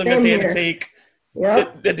 to tell them that they had to take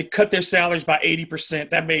that to cut their salaries by 80%.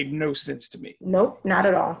 That made no sense to me. Nope, not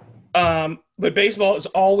at all. But baseball has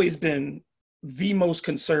always been the most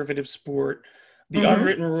conservative sport. The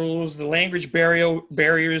unwritten rules, the language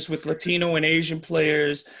barriers with Latino and Asian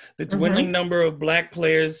players, the dwindling number of Black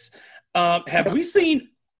players. Have we seen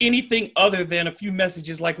anything other than a few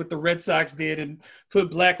messages like what the Red Sox did and put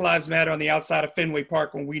Black Lives Matter on the outside of Fenway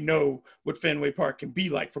Park, when we know what Fenway Park can be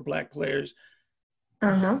like for Black players?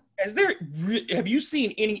 Have you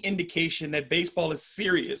seen any indication that baseball is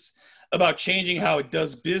serious about changing how it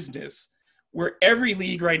does business, where every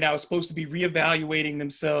league right now is supposed to be reevaluating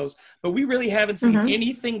themselves, but we really haven't seen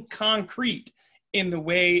anything concrete in the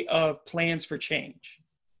way of plans for change?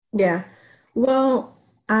 Yeah. Well,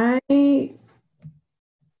 I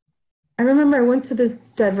remember I went to this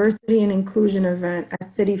diversity and inclusion event at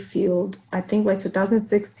Citi Field, I think like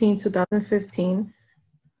 2016, 2015.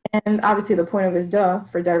 And obviously the point of it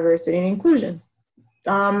is for diversity and inclusion.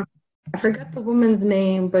 I forget the woman's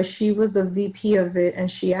name, but she was the VP of it.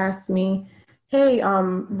 And she asked me, hey,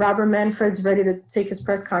 Robert Manfred's ready to take his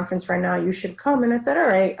press conference right now. You should come. And I said, all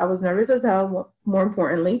right. I was nervous as hell, more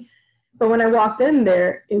importantly. But when I walked in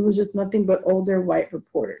there, it was just nothing but older white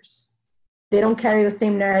reporters. They don't carry the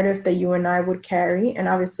same narrative that you and I would carry. And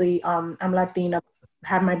obviously, I'm Latina,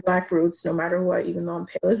 have my Black roots no matter what, even though I'm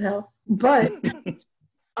pale as hell. But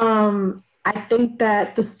I think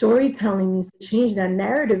that the storytelling needs to change. That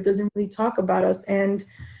narrative doesn't really talk about us. And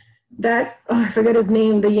that, I forget his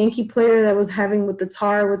name, the Yankee player that was having with the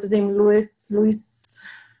Tar, what's his name? Luis, what's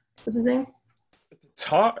his name?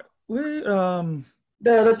 Tar?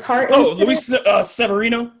 The Tar. Oh, Luis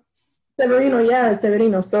Severino?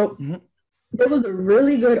 Severino. So there was a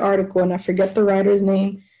really good article, and I forget the writer's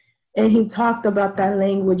name, and he talked about that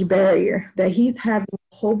language barrier, that he's having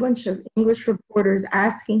a whole bunch of English reporters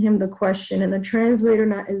asking him the question, and the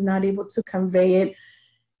translator is not able to convey it.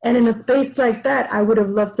 And in a space like that, I would have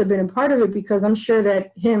loved to have been a part of it, because I'm sure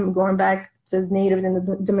that him going back to his native in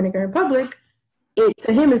the Dominican Republic,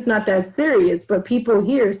 to him, it's not that serious, but people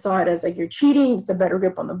here saw it as like, you're cheating, it's a better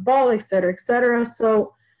grip on the ball, et cetera, et cetera.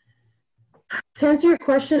 So to answer your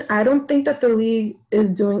question, I don't think that the league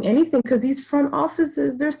is doing anything, because these front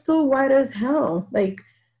offices, they're still white as hell. Like,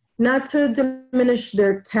 not to diminish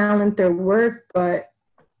their talent, their work, but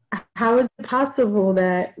how is it possible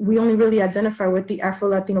that we only really identify with the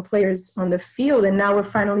Afro-Latino players on the field, and now we're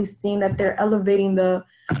finally seeing that they're elevating the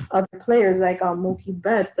other players like Mookie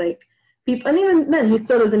Betts, like people, and even then, he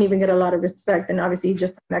still doesn't even get a lot of respect. And obviously, he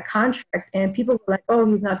just signed that contract, and people were like, "Oh,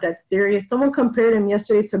 he's not that serious." Someone compared him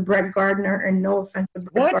yesterday to Brett Gardner, and no offense to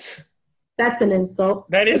Brett Gardner, What? that's an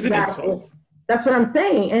insult. That is an Exactly. insult. That's what I'm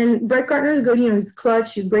saying. And Brett Gardner is good. You know, he's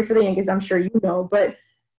clutch. He's great for the Yankees. I'm sure you know, but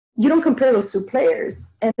you don't compare those two players.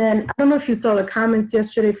 And then I don't know if you saw the comments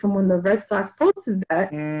yesterday from when the Red Sox posted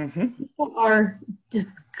that. Mm-hmm. People are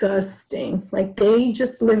disgusting. Like they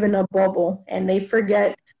just live in a bubble and they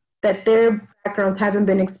forget that their backgrounds haven't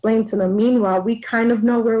been explained to them. Meanwhile, we kind of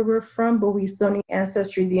know where we're from, but we still need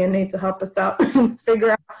ancestry DNA to help us out and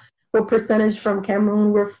figure out what percentage from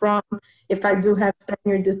Cameroon we're from. If I do have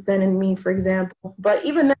Spaniard descent in me, for example. But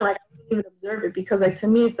even then, like, I don't even observe it because, like, to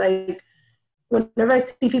me, it's like, whenever I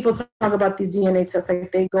see people talk about these DNA tests, like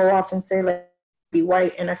they go off and say like be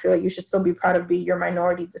white, and I feel like you should still be proud of your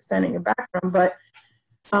minority descent in your background. But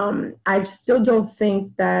I still don't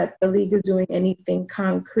think that the league is doing anything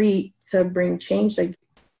concrete to bring change. Like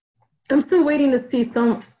I'm still waiting to see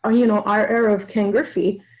some, our era of Ken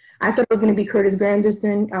Griffey. I thought it was going to be Curtis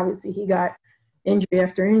Granderson. Obviously, he got injury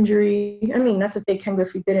after injury. I mean, not to say Ken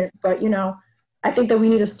Griffey didn't, but I think that we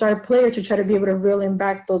need a star player to try to be able to reel in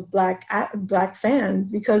back those black fans,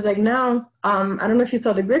 because like now, I don't know if you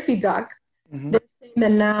saw the Griffey doc. Mm-hmm. They're saying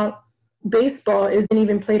that now baseball isn't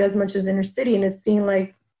even played as much as inner city, and it's seen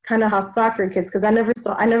like kind of how soccer kids, because I never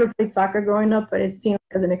played soccer growing up, but it seemed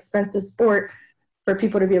as an expensive sport for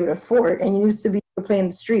people to be able to afford, and you used to be able to play in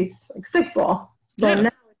the streets like stickball. So now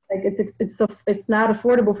it's not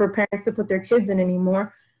affordable for parents to put their kids in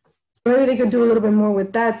anymore. Maybe they could do a little bit more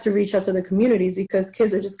with that to reach out to the communities, because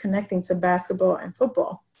kids are just connecting to basketball and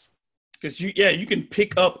football. Because you can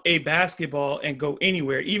pick up a basketball and go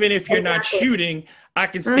anywhere. Even if you're not shooting, I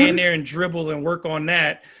can stand there and dribble and work on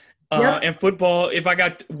that. And football, if I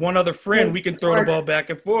got one other friend, we can throw the ball back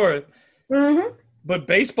and forth. Mm-hmm. But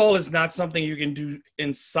baseball is not something you can do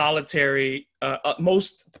in solitary,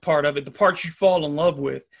 most part of it, the parts you fall in love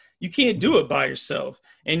with. You can't do it by yourself.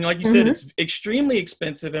 And like you said, it's extremely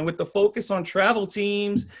expensive. And with the focus on travel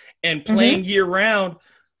teams and playing year round,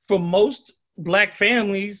 for most Black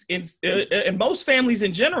families and most families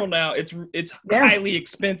in general now, it's highly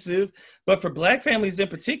expensive. But for Black families in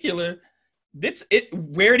particular,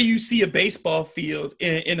 where do you see a baseball field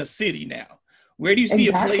in a city now? Where do you see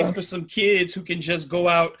a place for some kids who can just go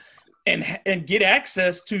out and get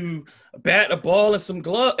access to a bat, a ball,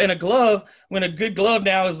 and a glove, when a good glove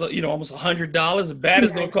now is almost $100. A bat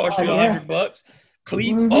is going to cost you $100.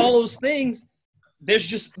 Cleats, all those things. There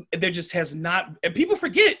just has not, and people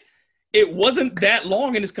forget it wasn't that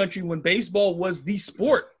long in this country when baseball was the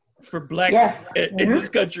sport for Blacks in this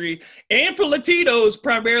country, and for Latinos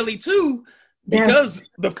primarily too. Because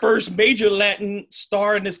the first major Latin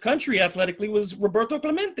star in this country athletically was Roberto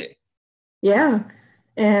Clemente. Yeah.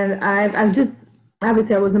 And I've just,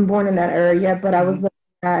 obviously I wasn't born in that era yet, but I was looking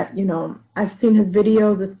at, I've seen his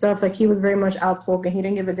videos and stuff. Like he was very much outspoken. He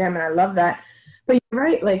didn't give a damn. And I love that. But you're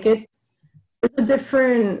right. Like there's a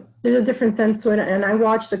different sense to it. And I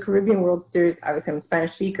watched the Caribbean World Series. Obviously I'm a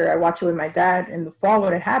Spanish speaker. I watch it with my dad in the fall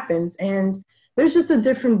when it happens. And there's just a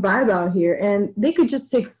different vibe out here, and they could just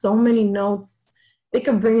take so many notes. They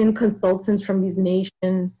could bring in consultants from these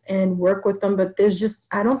nations and work with them, but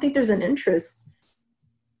I don't think there's an interest.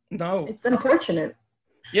 No. It's unfortunate.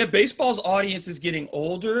 Yeah, baseball's audience is getting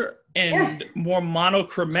older and more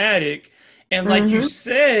monochromatic. And like you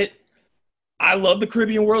said, I love the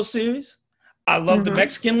Caribbean World Series. I love the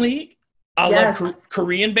Mexican League. I love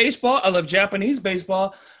Korean baseball. I love Japanese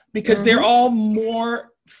baseball, because they're all more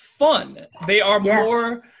fun. They are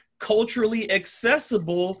more culturally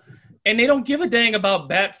accessible, and they don't give a dang about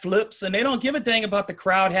bat flips, and they don't give a dang about the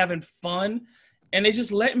crowd having fun, and they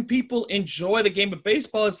just letting people enjoy the game of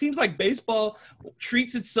baseball. It seems like baseball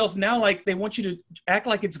treats itself now like they want you to act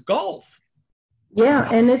like it's golf. Yeah,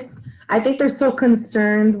 and I think they're so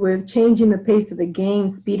concerned with changing the pace of the game,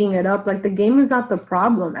 speeding it up. Like the game is not the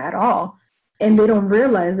problem at all. And they don't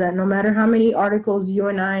realize that, no matter how many articles you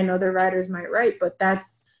and I and other writers might write, but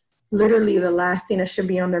that's literally the last thing that should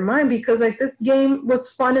be on their mind, because like this game was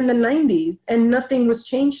fun in the 90s and nothing was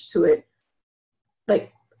changed to it.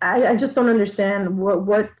 Like, I just don't understand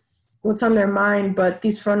what's on their mind, but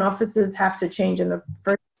these front offices have to change. And the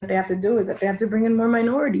first thing they have to do is that they have to bring in more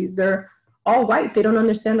minorities. They're all white. They don't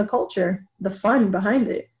understand the culture, the fun behind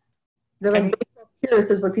it. They're like,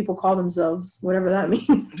 purist is what people call themselves, whatever that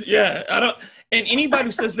means. Yeah, I don't. And anybody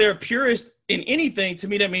who says they're a purist in anything, to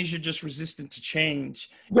me, that means you're just resistant to change,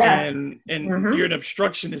 Yes. and Mhm. you're an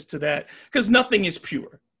obstructionist to that, because nothing is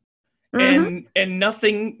pure, Mhm. and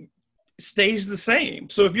nothing stays the same.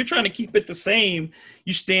 So if you're trying to keep it the same,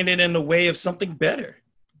 you standing in the way of something better.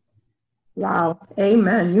 Wow.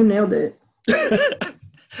 Amen. You nailed it.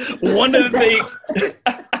 One of the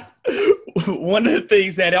one of the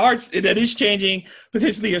things that is changing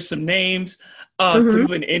potentially are some names.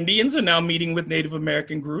 Cleveland Indians are now meeting with Native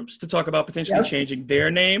American groups to talk about potentially Yep. changing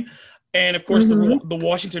their name, and of course, the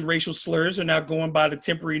Washington racial slurs are now going by the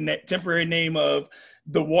temporary name of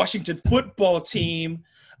the Washington football team.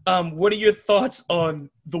 What are your thoughts on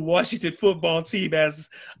the Washington football team as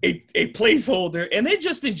a placeholder, and then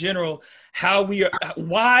just in general,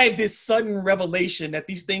 why this sudden revelation that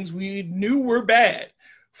these things we knew were bad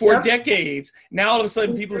for Yep. decades, now all of a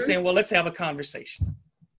sudden people are saying, well, let's have a conversation.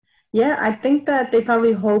 Yeah, I think that they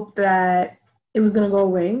probably hoped that it was going to go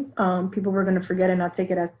away. People were going to forget and not take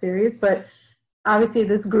it as serious. But obviously,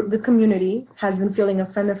 this community has been feeling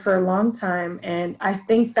offended for a long time, and I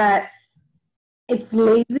think that it's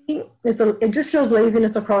lazy. It just shows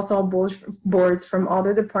laziness across all boards from all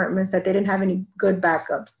the departments that they didn't have any good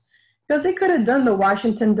backups. Because they could have done the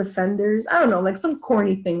Washington Defenders. I don't know, like some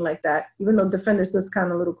corny thing like that. Even though Defenders does kind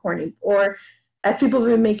of a little corny, or as people have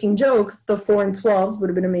been making jokes, the 4 and 12s would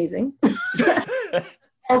have been amazing.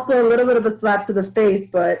 Also, a little bit of a slap to the face,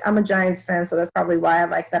 but I'm a Giants fan, so that's probably why I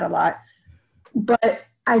like that a lot. But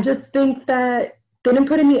I just think that they didn't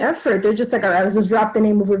put any effort. They're just like, all right, let's just drop the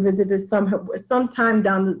name. We'll revisit this sometime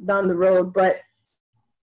down the road. But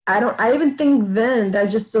I even think then that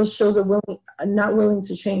just still shows not willing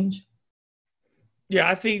to change. Yeah,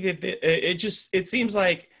 I think that it seems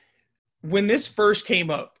like when this first came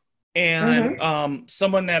up, and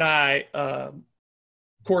someone that I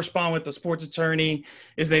correspond with, the sports attorney,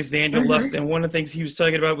 his name's Daniel Lust, and one of the things he was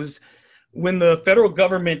talking about was when the federal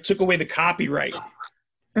government took away the copyright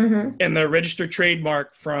and the registered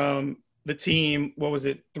trademark from the team. What was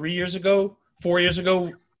it? 4 years ago?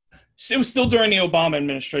 It was still during the Obama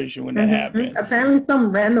administration when that happened. Apparently,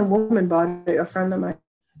 some random woman bought it, a friend of mine.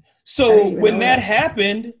 So when that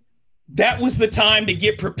happened, that was the time to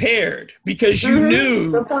get prepared, because you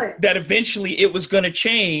knew that eventually it was going to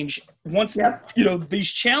change once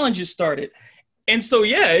these challenges started. And so,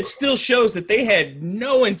 yeah, it still shows that they had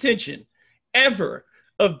no intention ever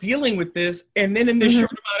of dealing with this. And then in this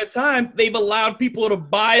short amount of time, they've allowed people to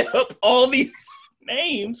buy up all these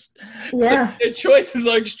names. Yeah. So their choices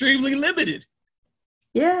are extremely limited.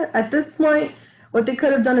 Yeah, at this point, what they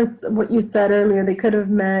could have done is what you said earlier. They could have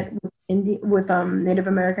met with Native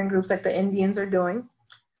American groups like the Indians are doing,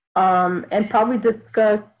 and probably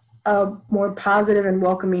discuss a more positive and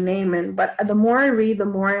welcoming name. But the more I read, the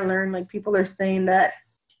more I learn. Like, people are saying that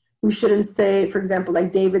we shouldn't say, for example,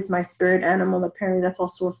 like David's my spirit animal. Apparently, that's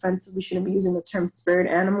also offensive. We shouldn't be using the term spirit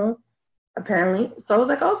animal, apparently. So I was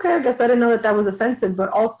like, okay, I guess I didn't know that was offensive. But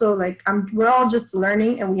also, like, we're all just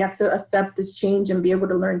learning, and we have to accept this change and be able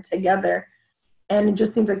to learn together. And it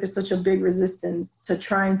just seems like there's such a big resistance to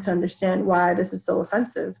trying to understand why this is so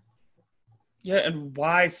offensive. Yeah, and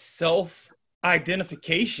why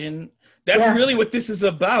self-identification. That's really what this is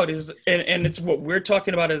about. And it's what we're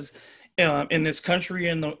talking about is in this country,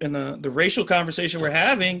 and the racial conversation we're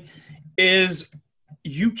having is,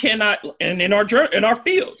 you cannot, and in our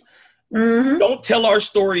field, don't tell our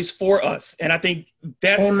stories for us. And I think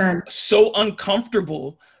that's so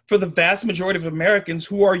uncomfortable for the vast majority of Americans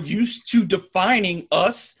who are used to defining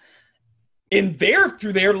us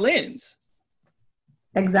through their lens.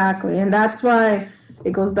 Exactly. And that's why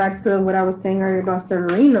it goes back to what I was saying earlier about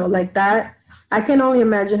Severino. Like that, I can only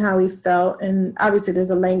imagine how he felt. And obviously there's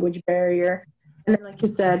a language barrier. And then, like you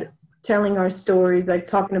said, telling our stories, like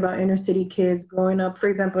talking about inner city kids growing up. For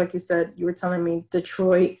example, like you said, you were telling me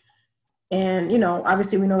Detroit. And,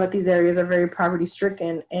 obviously we know that these areas are very poverty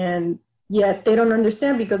stricken. And yet they don't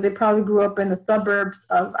understand, because they probably grew up in the suburbs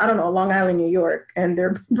of, I don't know, Long Island, New York, and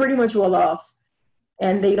they're pretty much well off.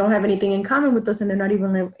 And they don't have anything in common with us, and they're not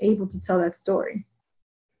even able to tell that story.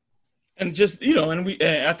 And just,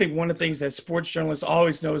 I think one of the things that sports journalists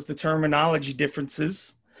always know is the terminology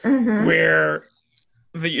differences, where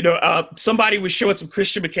somebody was showing some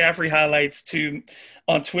Christian McCaffrey highlights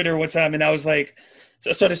on Twitter one time, and I was like,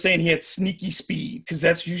 I started saying he had sneaky speed, because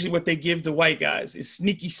that's usually what they give to white guys, is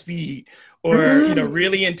sneaky speed, or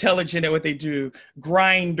really intelligent at what they do,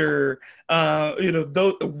 grinder,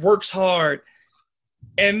 works hard.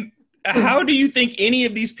 And how do you think any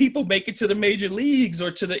of these people make it to the major leagues or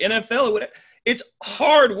to the NFL or whatever? It's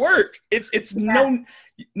hard work.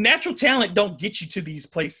 natural talent don't get you to these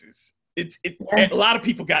places. Yeah. A lot of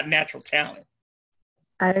people got natural talent.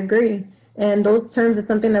 I agree. And those terms is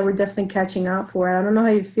something that we're definitely catching out for. I don't know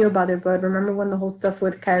how you feel about it, but remember when the whole stuff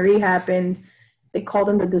with Kyrie happened, they called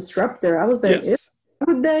him the disruptor. I was like, Yes.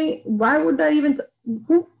 why would that even,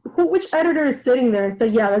 which editor is sitting there and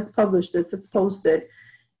said, yeah, let's publish this, let's post it,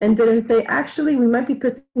 and didn't say, actually, we might be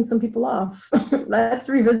pissing some people off. Let's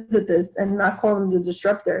revisit this and not call him the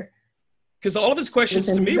disruptor. Because all of his questions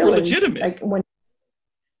to me were Villain. legitimate. Like when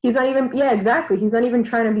he's not even, yeah, exactly. He's not even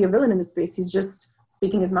trying to be a villain in this space. He's just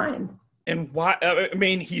speaking his mind. And why? I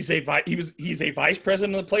mean, he's a vice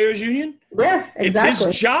president of the Players Union. Yeah, exactly. It's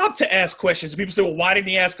his job to ask questions. People say, well, why didn't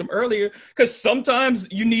he ask them earlier? Because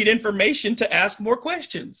sometimes you need information to ask more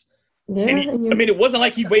questions. Yeah, And it wasn't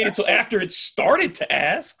like he waited till after it started to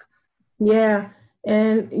ask. Yeah,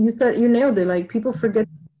 and you nailed it. Like, people forget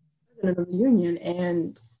the president of the union,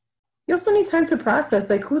 and you also need time to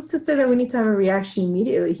process. Like, who's to say that we need to have a reaction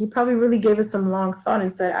immediately? He probably really gave us some long thought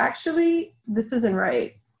and said, actually, this isn't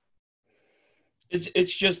right.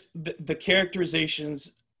 It's just the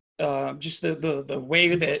characterizations, just the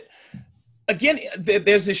way that, again,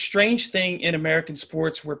 there's this strange thing in American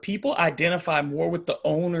sports where people identify more with the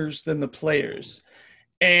owners than the players.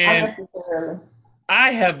 And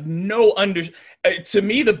I have to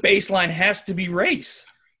me, the baseline has to be race.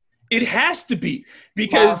 It has to be,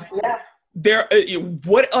 because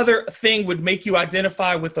what other thing would make you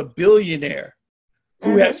identify with a billionaire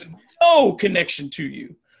who has no connection to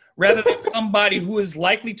you, rather than somebody who is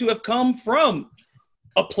likely to have come from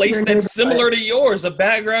a place that's similar to yours, a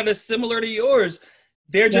background that's similar to yours.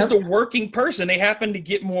 They're just a working person. They happen to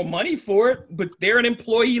get more money for it, but they're an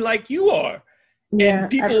employee like you are. Yeah, and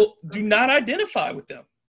people do not identify with them.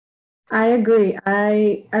 I agree.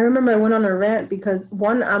 I remember I went on a rant because,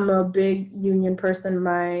 one, I'm a big union person.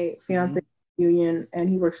 My fiance union, and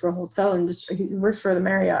he works for a hotel industry. He works for the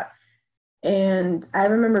Marriott. And I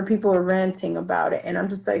remember people were ranting about it. And I'm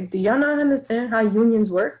just like, do y'all not understand how unions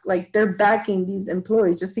work? Like, they're backing these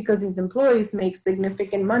employees. Just because these employees make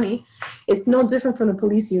significant money, it's no different from the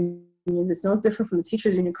police unions. It's no different from the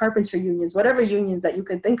teachers union, carpenter unions, whatever unions that you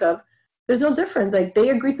can think of. There's no difference. Like, they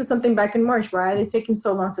agreed to something back in March. Why are they taking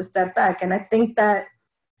so long to step back? And I think that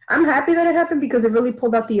I'm happy that it happened, because it really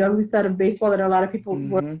pulled out the ugly side of baseball that a lot of people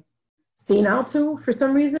were seen out to for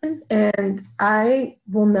some reason. And I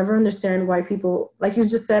will never understand why people, like you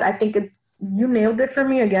just said, I think you nailed it for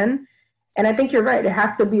me again. And I think you're right. It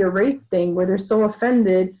has to be a race thing where they're so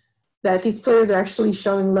offended that these players are actually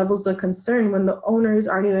showing levels of concern when the owners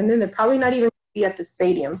aren't even there. They're probably not even going to be at the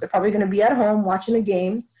stadiums. They're probably going to be at home watching the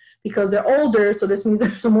games because they're older. So this means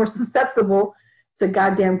they're more susceptible to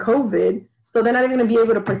goddamn COVID. So they're not even going to be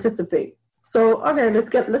able to participate. So, okay,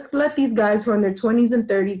 let's let these guys who are in their 20s and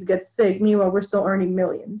 30s get sick. Meanwhile, we're still earning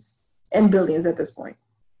millions and billions at this point.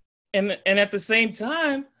 And at the same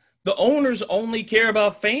time, the owners only care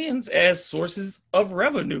about fans as sources of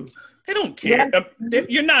revenue. They don't care. Yeah.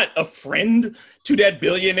 You're not a friend to that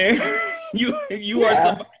billionaire. You are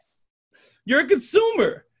somebody. You're a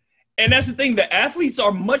consumer. And that's the thing. The athletes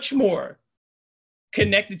are much more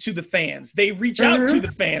connected to the fans. They reach out to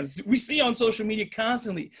the fans. We see on social media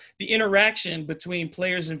constantly the interaction between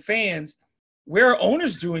players and fans. Where are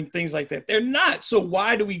owners doing things like that? They're not. So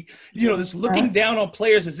why do we, this looking down on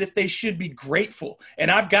players as if they should be grateful? And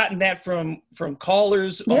I've gotten that from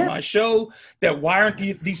callers on my show, that why aren't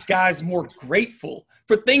these guys more grateful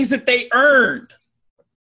for things that they earned?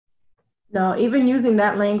 No, even using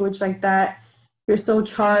that language like that, you're so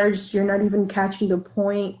charged, you're not even catching the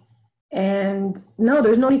point. And no,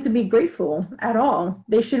 there's no need to be grateful at all.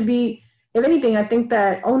 They should be, if anything, I think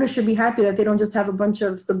that owners should be happy that they don't just have a bunch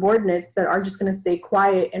of subordinates that are just going to stay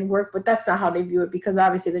quiet and work, but that's not how they view it, because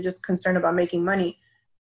obviously they're just concerned about making money.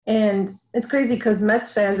 And it's crazy because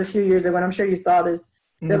Mets fans a few years ago, and I'm sure you saw this,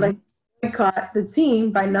 they're like, boycott the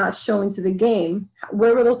team by not showing to the game.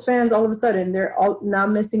 Where were those fans all of a sudden? They're all now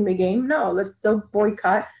missing the game? No, let's still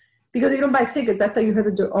boycott. Because you don't buy tickets, that's how you hear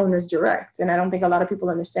the owners direct. And I don't think a lot of people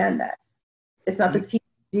understand that. It's not the TV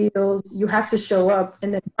deals. You have to show up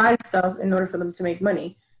and then buy stuff in order for them to make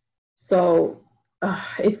money. So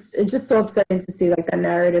it's just so upsetting to see like that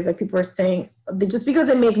narrative that people are saying. Just because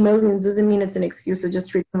they make millions doesn't mean it's an excuse to just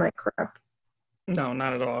treat them like crap. No,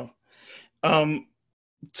 not at all.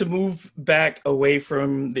 To move back away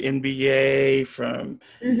from the NBA, from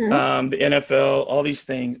the NFL, all these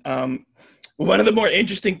things, one of the more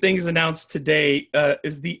interesting things announced today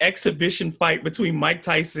is the exhibition fight between Mike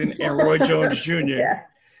Tyson and Roy Jones Jr.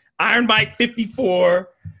 Iron Mike 54,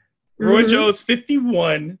 Roy Jones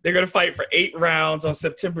 51. They're going to fight for 8 rounds on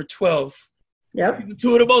September 12th. Yep. These are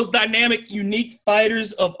two of the most dynamic, unique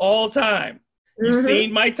fighters of all time. You've Mhm.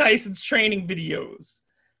 seen Mike Tyson's training videos.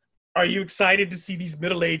 Are you excited to see these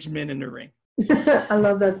middle-aged men in the ring? I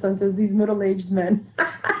love that sentence. These middle-aged men.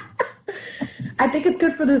 I think it's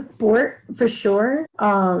good for the sport for sure.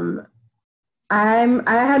 I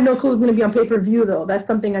had no clue it was going to be on pay-per-view though. That's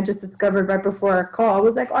something I just discovered right before our call. I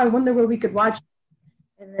was like, oh, I wonder where we could watch it.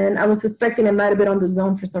 And then I was suspecting it might have been on the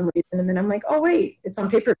Zone for some reason. And then I'm like, oh wait, it's on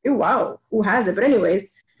pay-per-view. Wow, who has it? But anyways,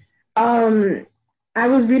 I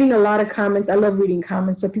was reading a lot of comments. I love reading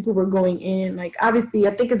comments, but people were going in. Like, obviously,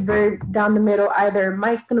 I think it's very down the middle. Either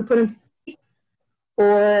Mike's going to put him to sleep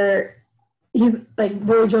or he's like,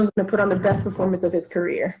 Roy Jones is going to put on the best performance of his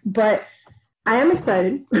career. But I am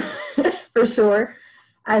excited for sure.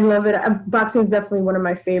 I love it. Boxing is definitely one of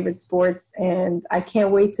my favorite sports, and I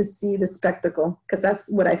can't wait to see the spectacle because that's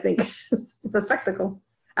what I think. It's a spectacle.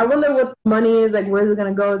 I wonder what the money is. Like, where's it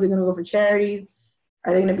going to go? Is it going to go for charities?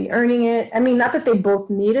 Are they going to be earning it? I mean, not that they both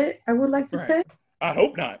need it, I would like to say. I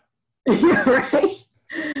hope not. Yeah, right?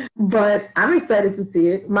 But I'm excited to see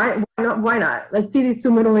it. Why not? Let's see these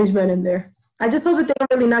two middle-aged men in there. I just hope that they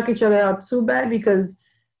don't really knock each other out too bad because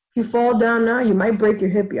if you fall down now, you might break your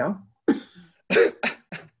hip, yo.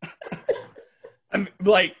 I'm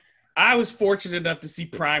like, I was fortunate enough to see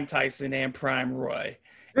Prime Tyson and Prime Roy.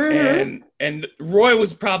 Mm-hmm. And Roy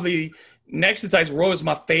was probably next to Tyson. Roy was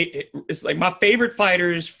my favorite. It's like my favorite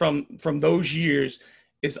fighters from those years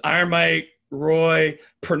is Iron Mike, Roy,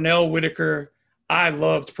 Pernell Whitaker. I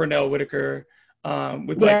loved Pernell Whitaker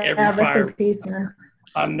with like every rest fire. in peace, man.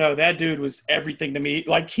 I know that dude was everything to me.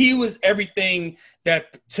 Like he was everything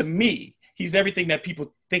that to me. He's everything that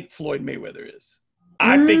people think Floyd Mayweather is.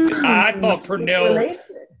 I thought Pernell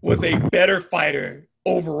was a better fighter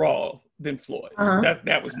overall than Floyd.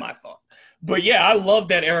 That was my thought. But yeah, I love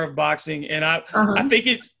that era of boxing, and I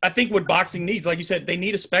think what boxing needs, like you said, they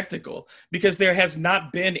need a spectacle because there has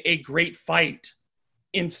not been a great fight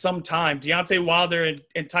in some time. Deontay Wilder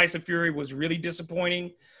and Tyson Fury was really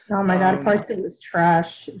disappointing. Oh my God, part two was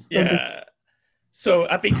trash. So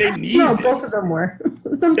I think they need no, this. both of them were.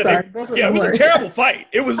 I'm sorry. It was a terrible fight.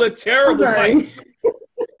 It was a terrible fight.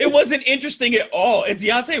 It wasn't interesting at all. And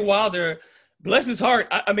Deontay Wilder, bless his heart,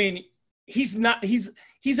 I mean, he's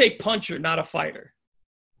a puncher, not a fighter.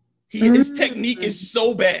 His technique is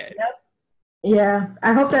so bad. Yep. Yeah.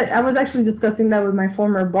 I hope that I was actually discussing that with my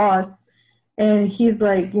former boss. And he's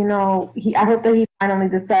like, I hope that he finally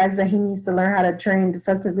decides that he needs to learn how to train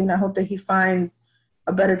defensively. And I hope that he finds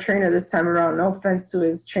a better trainer this time around. No offense to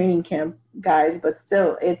his training camp guys, but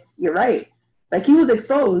still, you're right. Like he was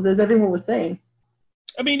exposed, as everyone was saying.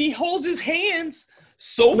 I mean, he holds his hands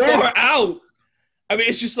so far out. I mean,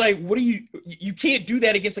 it's just like, you can't do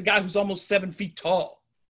that against a guy who's almost 7 feet tall.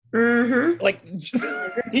 Mm-hmm. Like,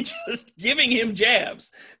 just giving him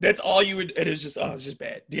jabs. That's all you would, it's just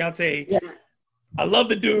bad. Deontay, I love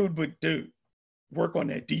the dude, but dude, work on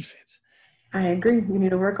that defense. I agree. You need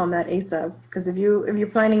to work on that ASAP. Because if you're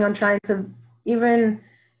planning on trying to even,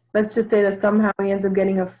 let's just say that somehow he ends up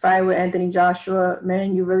getting a fight with Anthony Joshua,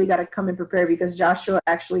 man, you really got to come and prepare because Joshua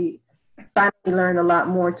actually finally learned a lot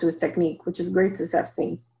more to his technique, which is great to have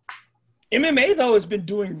seen. MMA, though, has been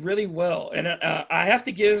doing really well. And I have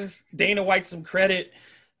to give Dana White some credit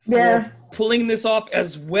for pulling this off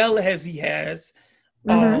as well as he has.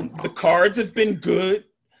 The cards have been good.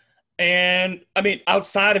 And, I mean,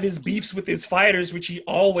 outside of his beefs with his fighters, which he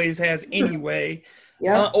always has anyway,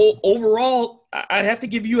 overall, I'd have to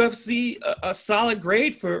give UFC a solid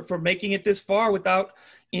grade for making it this far without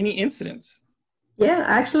any incidents. Yeah,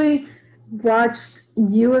 I actually watched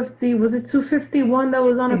UFC. Was it 251 that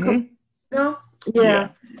was on a couple ago? Yeah.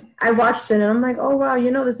 I watched it, and I'm like, oh,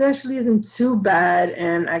 wow, this actually isn't too bad.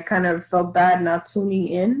 And I kind of felt bad not tuning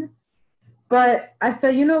in. But I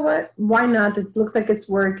said, you know what? Why not? This looks like it's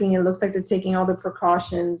working. It looks like they're taking all the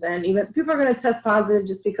precautions. And even people are going to test positive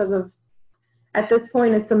just because of, at this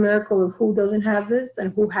point, it's a miracle of who doesn't have this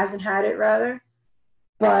and who hasn't had it, rather.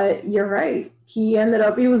 But you're right. He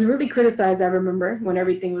was really criticized, I remember,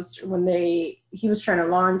 he was trying to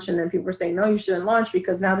launch. And then people were saying, no, you shouldn't launch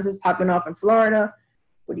because now this is popping up in Florida.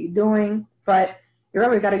 What are you doing? But you're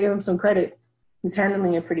right. We got to give him some credit. He's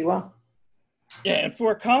handling it pretty well. Yeah, and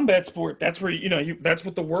for a combat sport, that's where that's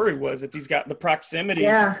what the worry was, that he's got the proximity.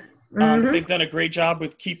 Yeah, they've done a great job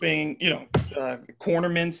with keeping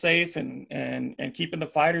cornermen safe and keeping the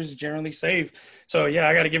fighters generally safe. So yeah,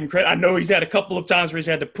 I got to give him credit. I know he's had a couple of times where he's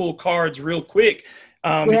had to pull cards real quick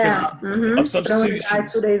because of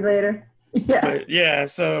substitutions. 2 days later.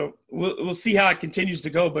 So we'll see how it continues to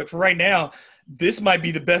go. But for right now, this might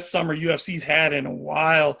be the best summer UFC's had in a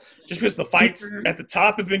while, just because the fights at the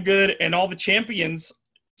top have been good and all the champions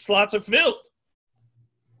slots are filled.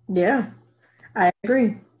 Yeah, I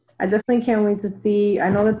agree. I definitely can't wait to see. I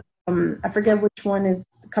know that I forget which one is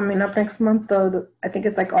coming up next month, though. I think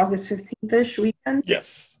it's like August 15th-ish weekend.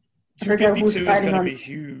 Yes. I forget 252 who's is fighting going to on. be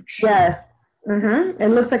huge. Yes. It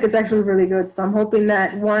looks like it's actually really good. So I'm hoping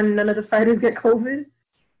that none of the fighters get COVID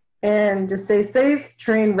and just stay safe,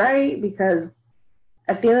 train right, because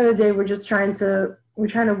at the end of the day, we're trying to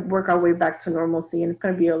work our way back to normalcy, and it's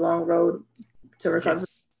going to be a long road to recover.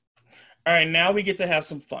 Yes. All right, now we get to have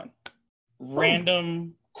some fun.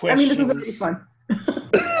 Random I questions. mean, this was already fun.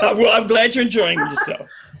 Well, I'm glad you're enjoying yourself.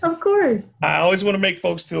 Of course. I always want to make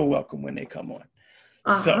folks feel welcome when they come on.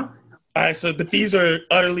 So, all right, but these are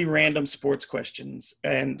utterly random sports questions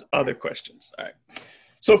and other questions. All right.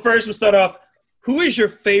 So first, we'll start off. Who is your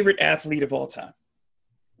favorite athlete of all time?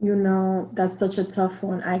 You know, that's such a tough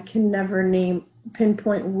one. I can never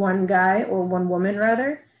pinpoint one guy or one woman,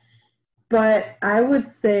 rather. But I would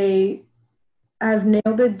say I've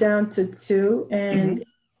nailed it down to two, and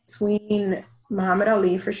between Muhammad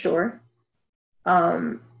Ali for sure.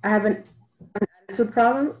 I have an attitude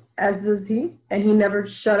problem, as does he, and he never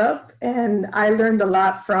shut up. And I learned a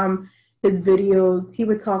lot from his videos. He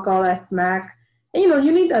would talk all that smack. And,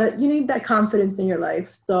 you need that confidence in your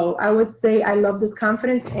life. So I would say I love this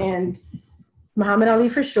confidence, and Muhammad Ali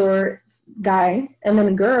for sure, guy. And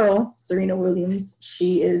then girl, Serena Williams,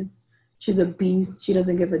 she's a beast. She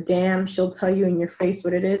doesn't give a damn. She'll tell you in your face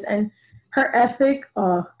what it is. And her ethic,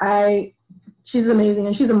 she's amazing.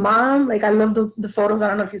 And she's a mom. Like, I love the photos. I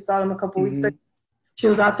don't know if you saw them a couple weeks ago. She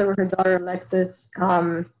was out there with her daughter, Alexis.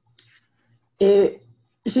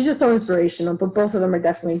 She's just so inspirational, but both of them are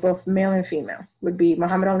definitely, both male and female, would be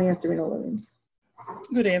Muhammad Ali and Serena Williams.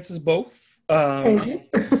 Good answers, both. Thank you.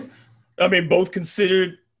 I mean, both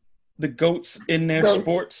considered the GOATs in their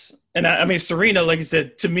sports. And I mean, Serena, like you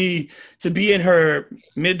said, to me, to be in her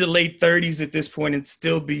mid to late 30s at this point and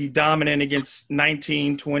still be dominant against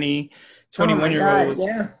 19, 20, 21-year-olds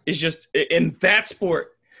is just, in that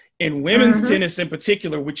sport, in women's tennis in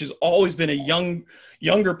particular, which has always been a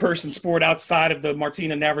younger person sport outside of the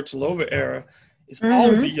Martina Navratilova era, is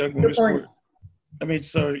always a young women's sport. I mean,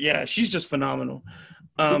 so yeah, she's just phenomenal.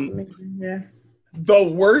 The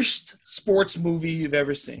worst sports movie you've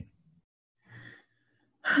ever seen?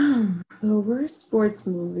 The worst sports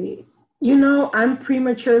movie. I'm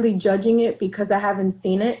prematurely judging it because I haven't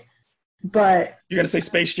seen it, but... You're going to say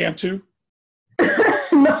Space Jam 2?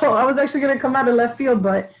 No, I was actually going to come out of left field,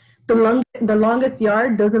 but The Longest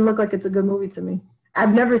Yard doesn't look like it's a good movie to me.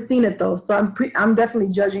 I've never seen it, though, so I'm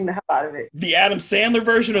definitely judging the hell out of it. The Adam Sandler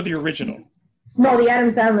version or the original? No, the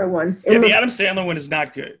Adam Sandler one. The Adam Sandler one is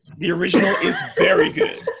not good. The original is very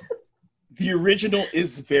good. The original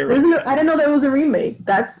is very good. I didn't know there was a remake.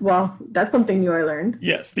 That's something new I learned.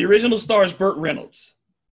 Yes, the original stars Burt Reynolds.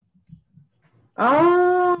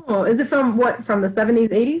 Oh, is it from the 70s,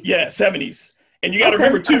 80s? Yeah, 70s. And you got to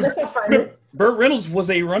remember, too, Burt Reynolds was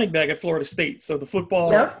a running back at Florida State, so the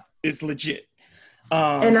football is legit.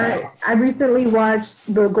 And I recently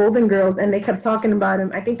watched the Golden Girls, and they kept talking about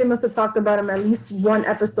him. I think they must have talked about him at least one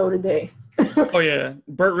episode a day. Oh, yeah.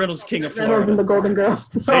 Burt Reynolds, king of Florida. And the Golden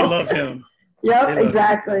Girls. So. They love him. Yep,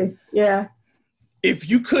 exactly. Yeah. If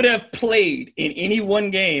you could have played in any one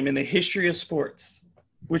game in the history of sports,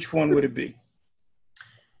 which one would it be?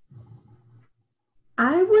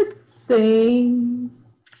 I would say,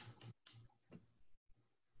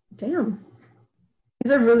 damn.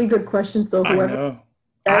 These are really good questions. So whoever, I know.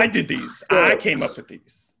 I did these. I came up with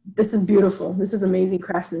these. This is beautiful. This is amazing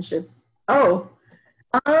craftsmanship. Oh,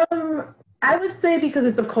 I would say, because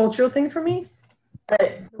it's a cultural thing for me,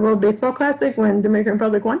 the World Baseball Classic when Dominican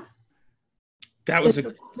Republic won. That was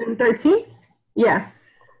 2013. Yeah,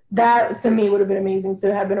 that to me would have been amazing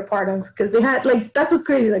to have been a part of, because they had, like, that's what's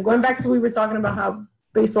crazy. Like, going back to, we were talking about how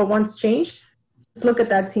baseball once changed. Let's look at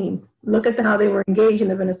that team. Look at how they were engaged in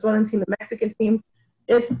the Venezuelan team, the Mexican team.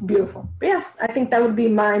 It's beautiful. But yeah, I think that would be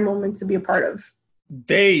my moment to be a part of.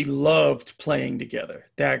 They loved playing together,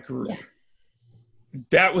 that group. Yes.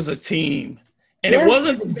 That was a team. And it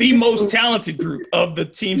wasn't the most talented group of the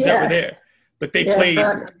teams that were there. But they played.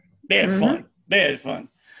 They had fun. They had fun.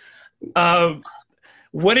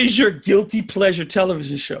 What is your guilty pleasure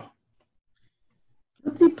television show?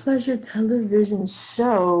 Guilty pleasure television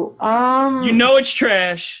show? You know it's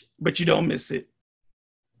trash, but you don't miss it.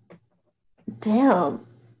 Damn.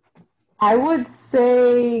 I would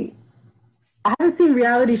say I haven't seen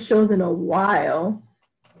reality shows in a while.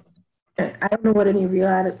 I don't know what any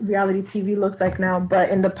reality TV looks like now, but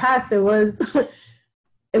in the past there was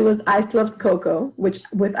It was Ice Loves Coco, which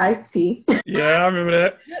with Ice-T, Yeah, I remember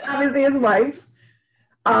that. obviously his wife.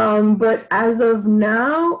 But as of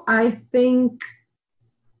now, I think,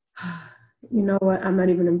 you know what? I'm not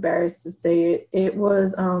even embarrassed to say it. It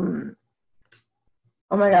was oh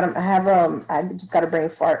my God, I just got a brain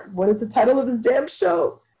fart. What is the title of this damn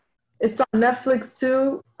show? It's on Netflix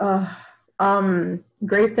too.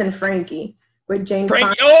 Grace and Frankie with Jane Frankie.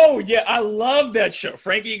 Fonda. Oh yeah, I love that show.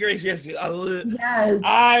 Frankie and Grace. Yes, Yes.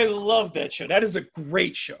 I love that show. That is a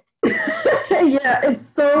great show. Yeah, it's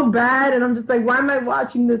so bad. And I'm just like, why am I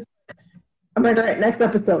watching this? I'm like, all right, next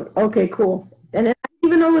episode. Okay, cool. And I didn't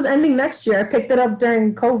even know it was ending next year. I picked it up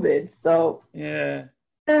during COVID. So, Yeah.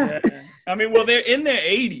 yeah. I mean, well, they're in their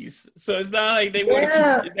 80s, so it's not like they want to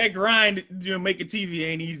Yeah. keep that grind. Making TV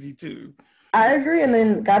ain't easy too. I agree. And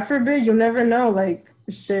then, God forbid, you'll never know. Like,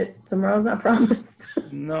 shit, tomorrow's not promised.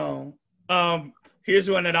 No. Here's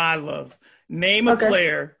one that I love. Name a Okay.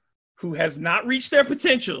 player who has not reached their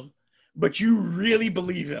potential, but you really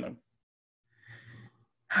believe in them.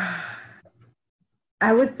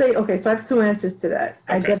 I would say, okay, so I have two answers to that.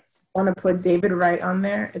 I Okay. definitely want to put David Wright on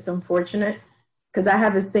there. It's unfortunate because I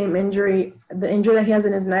have the same injury. The injury that he has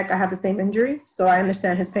in his neck, I have the same injury. So I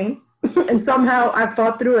understand his pain. And somehow I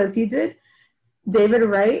fought through as he did. David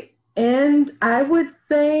Wright. And I would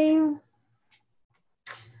say,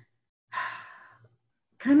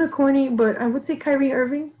 kind of corny, but I would say Kyrie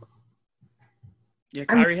Irving. Yeah,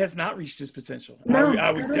 Kyrie has not reached his potential. No, I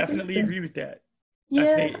I would don't definitely think so. agree with that. I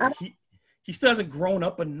Yeah. think he still hasn't grown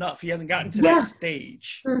up enough. He hasn't gotten to that Yes.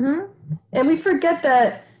 stage. And we forget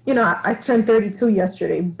that, you know, I turned 32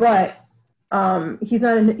 yesterday, but he's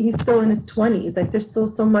still in his 20s. Like there's still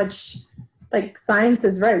so much, like science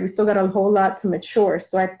is right. We still got a whole lot to mature.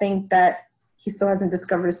 So I think that he still hasn't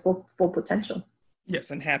discovered his full potential.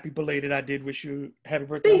 Yes, and happy belated. I did wish you happy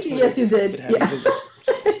birthday. Thank you. Yes, you did. But happy Yeah.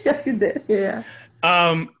 belated. Yes, you did. Yeah.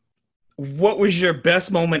 What was your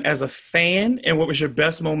best moment as a fan, and what was your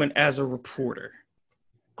best moment as a reporter?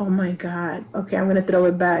 Oh my God. Okay, I'm gonna throw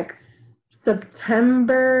it back.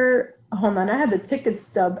 September. Hold on, I had the ticket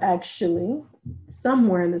stub actually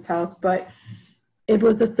somewhere in this house, but it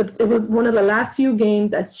was one of the last few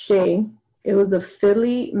games at Shea. It was a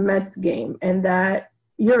Philly Mets game, and that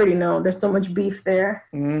you already know there's so much beef there.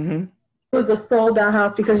 Mm-hmm. It was a sold out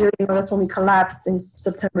house because you already know that's when we collapsed in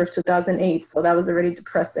September of 2008. So that was already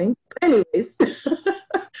depressing. But anyways,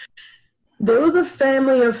 there was a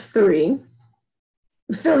family of 3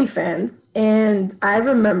 Philly fans. And I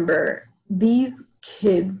remember these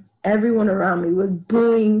kids, everyone around me was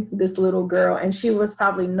booing this little girl. And she was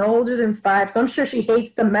probably no older than 5. So I'm sure she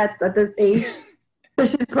hates the Mets at this age. But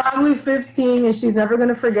she's probably 15 and she's never going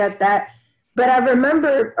to forget that. But I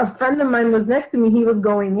remember a friend of mine was next to me. He was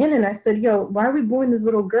going in and I said, yo, why are we booing this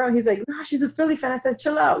little girl? And he's like, nah, she's a Philly fan. I said,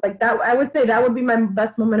 chill out. Like that, I would say that would be my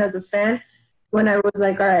best moment as a fan when I was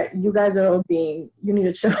like, all right, you guys are all you need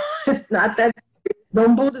to chill. It's not that serious.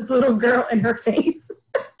 Don't boo this little girl in her face.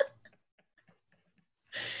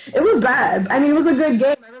 It was bad. I mean, it was a good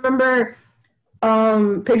game. I remember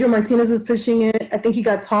Pedro Martinez was pitching it. I think he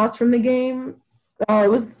got tossed from the game.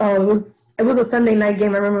 It was a Sunday night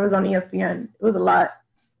game. I remember it was on ESPN. It was a lot.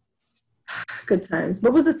 Good times.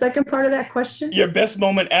 What was the second part of that question? Your best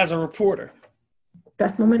moment as a reporter.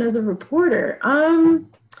 Best moment as a reporter.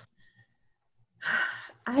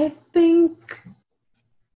 I think,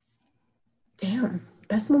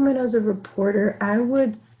 best moment as a reporter. I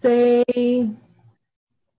would say,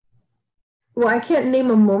 well, I can't name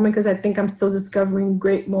a moment because I think I'm still discovering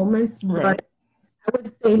great moments, Right. but I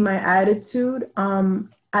would say my attitude.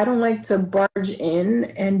 I don't like to barge in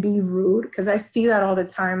and be rude because I see that all the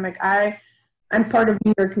time. Like I'm part of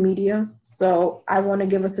New York media, so I want to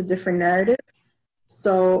give us a different narrative.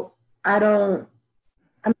 So I'm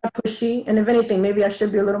not pushy. And if anything, maybe I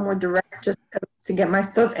should be a little more direct just to get my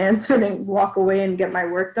stuff answered and walk away and get my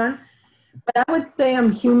work done. But I would say I'm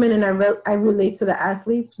human and I relate to the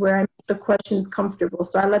athletes where I make the questions comfortable.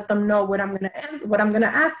 So I let them know what I'm going to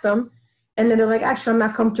ask them. And then they're like, actually, I'm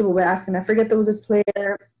not comfortable with asking. I forget there was this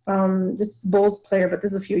player, this Bulls player, but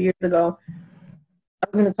this is a few years ago. I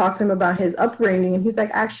was going to talk to him about his upbringing. And he's like,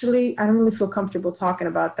 actually, I don't really feel comfortable talking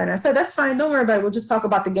about that. And I said, that's fine. Don't worry about it. We'll just talk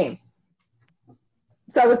about the game.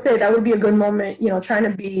 So I would say that would be a good moment, trying to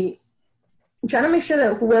make sure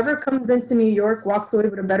that whoever comes into New York walks away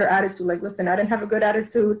with a better attitude. Like, listen, I didn't have a good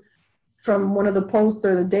attitude from one of the Post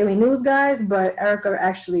or the Daily News guys, but Erica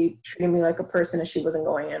actually treated me like a person and she wasn't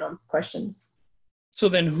going in on questions. So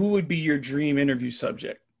then who would be your dream interview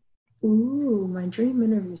subject? Ooh, my dream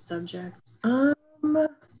interview subject.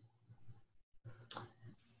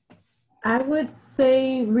 I would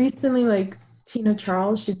say recently, like Tina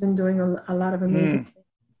Charles. She's been doing a lot of amazing things.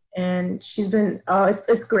 And she's been,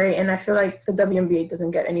 it's great. And I feel like the WNBA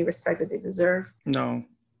doesn't get any respect that they deserve. No.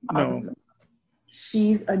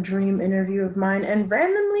 She's a dream interview of mine. And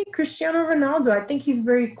randomly, Cristiano Ronaldo, I think he's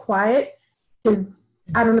very quiet.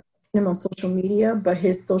 I don't know him on social media, but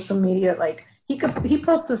his social media, like, he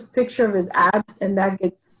posts a picture of his abs and that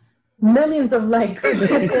gets millions of likes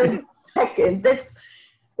within seconds.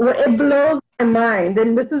 It blows my mind.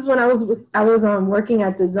 And this is when I was working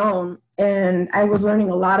at DAZN, and I was learning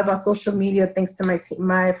a lot about social media thanks to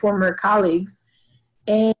my former colleagues.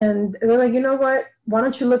 And they're like, you know what? Why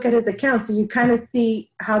don't you look at his account so you kind of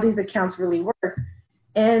see how these accounts really work?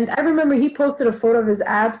 And I remember he posted a photo of his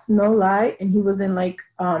abs, no lie, and he was in like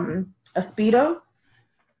a Speedo.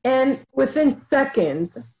 And within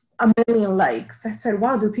seconds, 1 million likes. I said,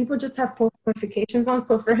 wow, do people just have post notifications on?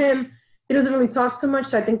 So for him, he doesn't really talk too much.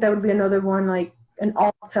 So I think that would be another one, like an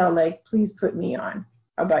all-tell, like, please put me on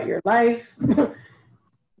about your life,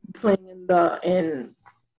 playing during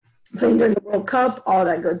the World Cup, all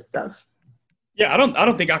that good stuff. Yeah, I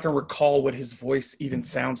don't think I can recall what his voice even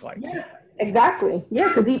sounds like. Yeah, exactly. Yeah,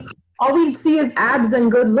 because all we see is abs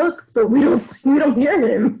and good looks, but we don't hear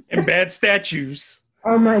him. And bad statues.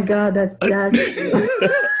 Oh my God, that's statue.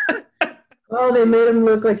 Oh, they made him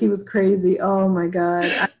look like he was crazy. Oh my God.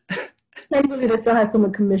 I can't believe they still have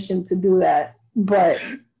someone commissioned to do that, but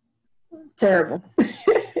terrible.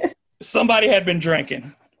 Somebody had been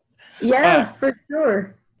drinking. Yeah, for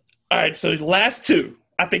sure. All right, so the last two.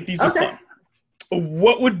 I think these are fun.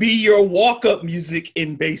 What would be your walk-up music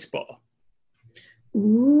in baseball?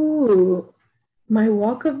 Ooh, my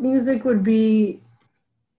walk-up music would be,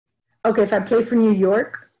 okay, if I play for New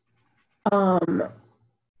York,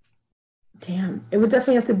 it would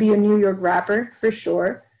definitely have to be a New York rapper for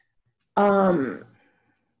sure. I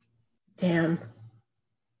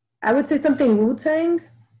would say something Wu-Tang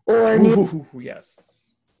or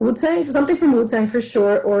yes. Wu-Tang, something from Wu-Tang for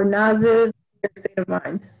sure, or Nas's State of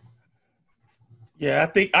Mind. Yeah, I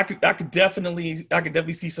think I could definitely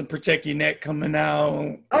see some Protect Your Neck coming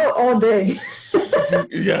out. Oh, all day.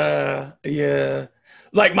 Yeah.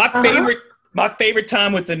 Like my favorite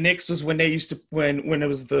time with the Knicks was when they used to when it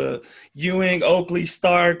was the Ewing, Oakley,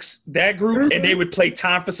 Starks, that group, and they would play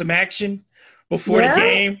Time for Some Action before the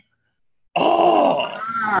game. Oh,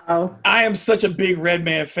 wow. I am such a big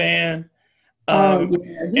Redman fan. He's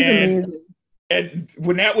amazing. And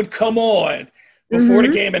when that would come on before the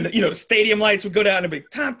game, and the stadium lights would go down and be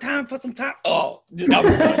time for some time. Oh, I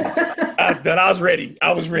was done. I was ready.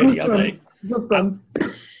 I was like, all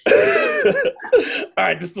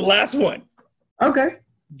right, this is the last one. Okay.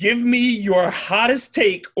 Give me your hottest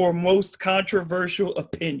take or most controversial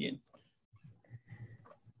opinion.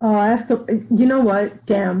 Oh, I have so. You know what?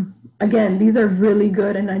 Damn. Again, these are really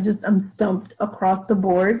good, and I'm stumped across the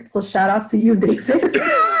board. So shout out to you, David.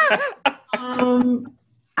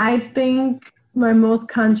 I think my most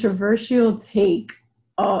controversial take.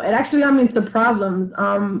 Oh, it actually got me into problems.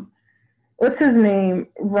 What's his name?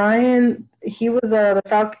 Ryan. He was the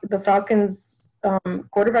Falcons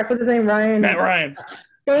quarterback. What's his name? Matt Ryan.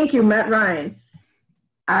 Thank you, Matt Ryan.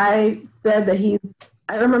 I said that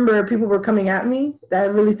I remember people were coming at me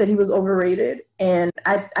that really said he was overrated. And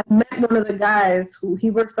I met one of the guys who he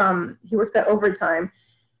works at Overtime.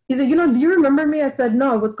 He said, do you remember me? I said,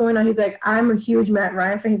 no, what's going on? He's like, I'm a huge Matt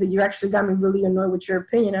Ryan fan. He said, you actually got me really annoyed with your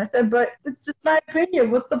opinion. I said, but it's just my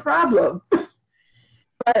opinion. What's the problem?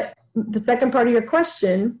 But the second part of your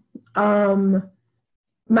question, my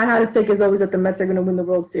hottest take is always that the Mets are going to win the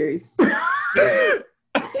World Series. Year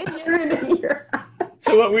in and year out.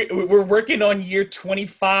 So we're working on year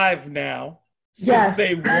 25 now since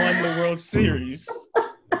they won the World Series.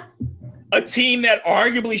 A team that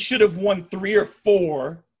arguably should have won 3 or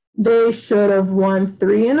 4. They should have won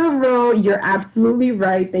 3 in a row. You're absolutely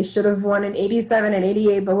right. They should have won in 87 and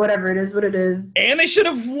 88, but whatever, it is what it is. And they should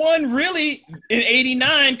have won really in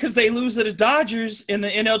 89 because they lose to the Dodgers in the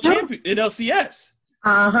NLCS.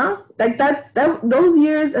 Like those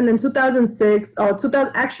years, and then 2006.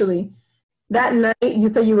 Actually, that night you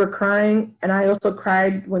said you were crying, and I also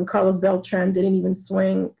cried when Carlos Beltran didn't even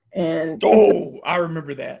swing. And I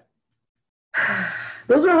remember that.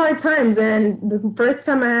 Those were hard times, and the first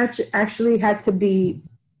time I actually had to be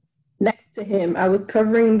next to him, I was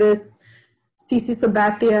covering this. CC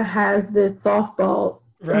Sabathia has this softball,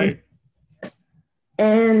 right?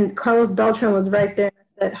 And Carlos Beltran was right there.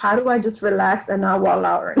 I said, "How do I just relax and not wall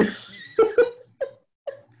out?"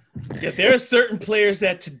 Yeah, there are certain players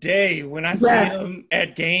that today, when I see them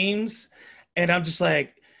at games, and I'm just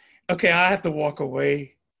like, okay, I have to walk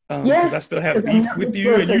away. Because I still have beef with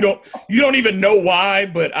you, and you don't even know why,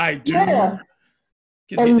 but I do. Yeah.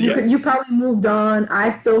 And you probably moved on.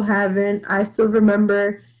 I still haven't. I still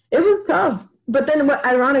remember. It was tough. But then,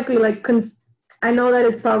 ironically, like, I know that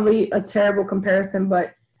it's probably a terrible comparison,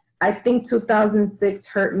 but I think 2006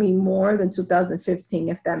 hurt me more than 2015,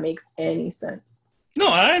 if that makes any sense. No,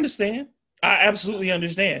 I understand. I absolutely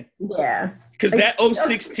understand. Yeah. Because that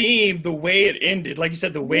 06 team, the way it ended, like you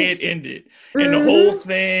said, the way it ended, and the whole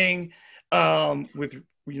thing with,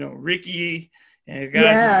 Ricky and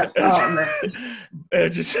guys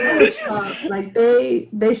just like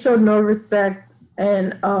they showed no respect,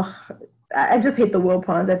 and I just hate the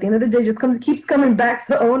Wilpons. At the end of the day, just keeps coming back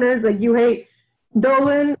to owners. Like, you hate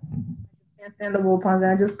Dolan, can't stand the Wilpons,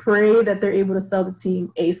 and I just pray that they're able to sell the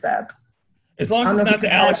team ASAP. As long as it's not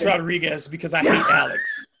to Alex Rodriguez, because I hate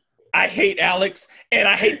Alex. I hate Alex, and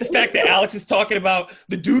I hate the fact that Alex is talking about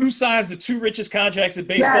the dude who signs the 2 richest contracts in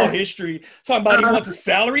baseball history, talking about he wants a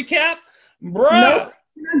salary cap. Bruh. No,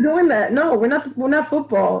 we're not doing that. No, we're not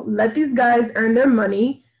football. Let these guys earn their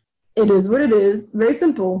money. It is what it is. Very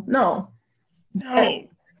simple. No. I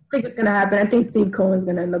think it's gonna happen. I think Steve Cohen's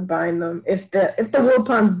gonna end up buying them if the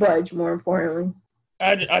Wilpons budge. More importantly,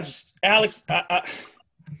 Alex.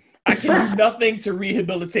 I can do nothing to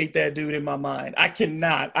rehabilitate that dude in my mind. I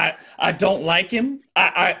cannot. I don't like him.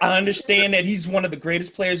 I understand that he's one of the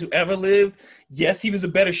greatest players who ever lived. Yes, he was a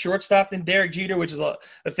better shortstop than Derek Jeter, which is a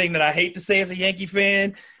thing that I hate to say as a Yankee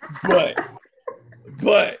fan.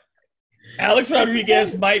 But Alex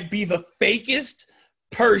Rodriguez might be the fakest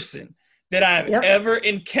person that I've ever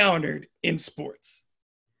encountered in sports.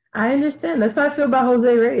 I understand. That's how I feel about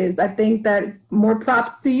Jose Reyes. I think that more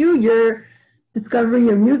props to you. You're discovering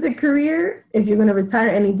your music career. If you're going to retire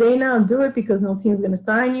any day now, do it, because no team's going to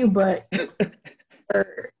sign you. But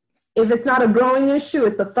if it's not a growing issue,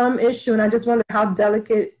 it's a thumb issue. And I just wonder, how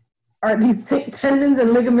delicate are these tendons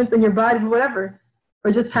and ligaments in your body, but whatever.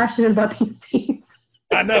 We're just passionate about these teams.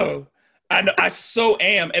 I know. I so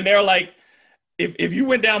am. And they're like, if you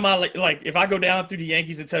went down if I go down through the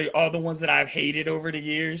Yankees and tell you all the ones that I've hated over the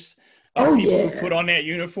years, people who put on that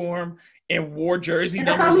uniform and wore jersey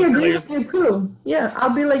numbers of players. Too. Yeah,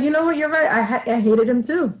 I'll be like, you know what, you're right. I hated him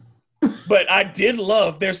too. But I did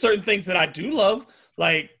love. There's certain things that I do love,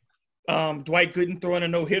 like Dwight Gooden throwing a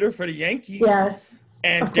no-hitter for the Yankees. Yes.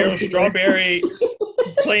 And Darryl Strawberry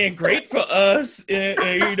playing great for us,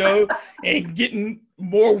 and getting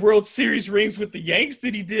more World Series rings with the Yanks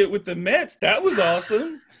than he did with the Mets. That was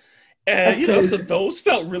awesome. And, so those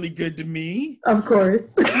felt really good to me. Of course.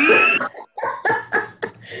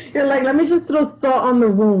 You're like, let me just throw salt on the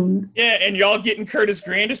wound. Yeah, and y'all getting Curtis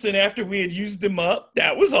Granderson after we had used him up.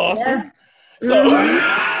 That was awesome.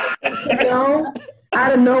 Yeah. So,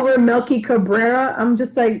 out of nowhere, Melky Cabrera. I'm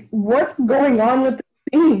just like, what's going on with the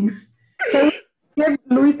team? Can we give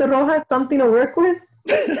Luis Rojas something to work with?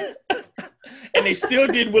 And they still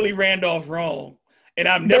did Willie Randolph wrong. And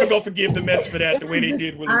I'm never going to forgive the Mets for that, the way they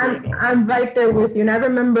did Willie Randolph. I'm right there with you. And I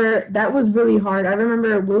remember that was really hard. I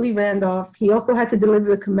remember Willie Randolph. He also had to deliver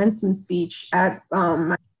the commencement speech at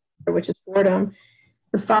which is Fordham,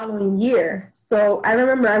 the following year. So I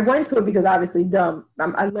remember I went to it because obviously dumb.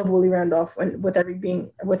 I love Willie Randolph with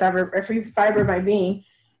every fiber of my being.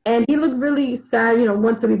 And he looked really sad,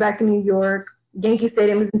 want to be back in New York. Yankee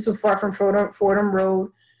Stadium isn't too far from Fordham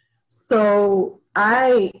Road. So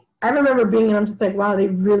I remember being, and I'm just like, wow, they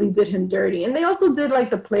really did him dirty. And they also did, like,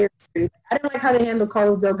 the players dirty. I didn't like how they handled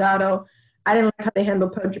Carlos Delgado. I didn't like how they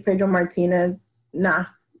handled Pedro Martinez. Nah.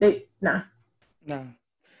 Like,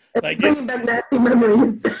 it's bringing back nasty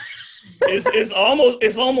memories. it's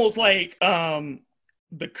almost like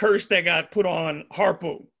the curse that got put on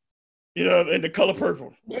Harpo, in the color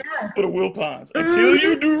purple for the Wilpons. Until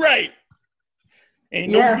you do right,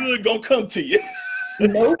 ain't no good gonna come to you.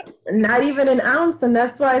 Nope, not even an ounce. And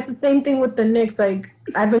that's why it's the same thing with the Knicks. Like,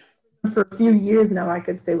 I've been for a few years now, I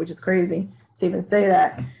could say, which is crazy to even say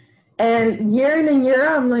that. And year in and year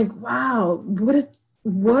out, I'm like, wow,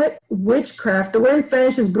 what witchcraft? The word in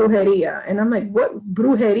Spanish is brujeria. And I'm like, what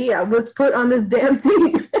brujeria was put on this damn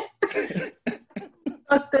team?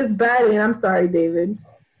 Fuck this badly. And I'm sorry, David,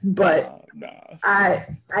 but I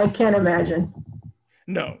can't imagine.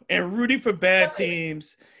 No, and rooting for bad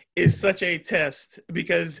teams is such a test,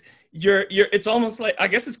 because it's almost like, I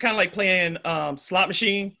guess it's kind of like playing slot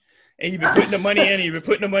machine, and you've been putting the money in, you've been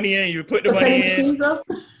putting the money in, you've been putting the money in,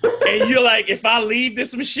 and you're like, if I leave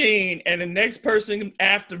this machine and the next person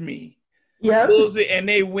after me pulls it and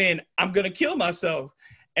they win, I'm gonna kill myself.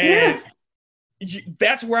 And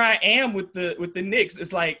that's where I am with the Knicks.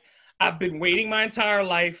 It's like, I've been waiting my entire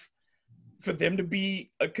life for them to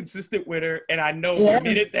be a consistent winner, and I know the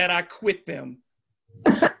minute that I quit them,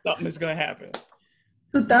 something is going to happen.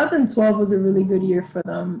 2012 was a really good year for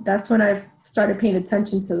them. That's when I started paying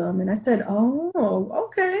attention to them, and I said, "Oh,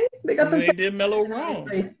 okay, they got And they themselves." did Melo wrong.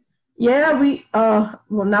 Honestly. Yeah,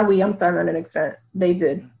 well, not we. I'm sorry, I'm an extent. They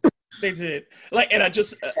did. They did. Like, and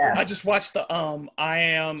Yeah. I just watched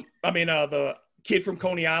the Kid from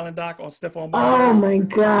Coney Island doc on Stephon Oh Marbury. my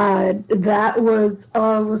God, that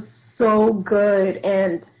was so good.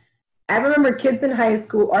 And I remember kids in high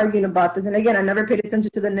school arguing about this. And again, I never paid attention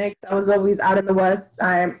to the Knicks. I was always out in the West.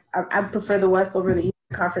 I prefer the West over the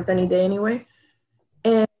Eastern Conference any day anyway.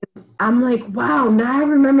 And I'm like, wow, now I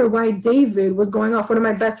remember why David was going off. One of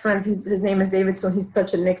my best friends, his name is David, so he's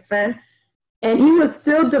such a Knicks fan. And he was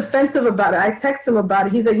still defensive about it. I texted him about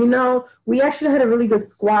it. He's like, we actually had a really good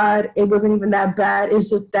squad. It wasn't even that bad. It's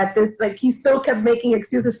just that he still kept making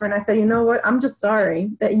excuses for it. And I said, you know what? I'm just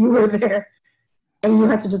sorry that you were there and you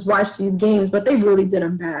had to just watch these games. But they really did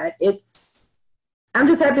him bad. I'm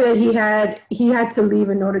just happy that he had to leave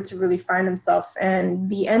in order to really find himself. And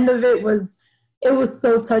the end of it was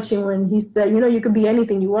so touching when he said, you could be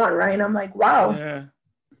anything you want, right? And I'm like, wow. Yeah.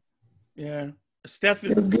 Yeah. Steph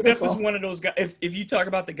is one of those guys. If you talk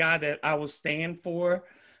about the guy that I will stand for,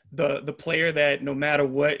 the player that no matter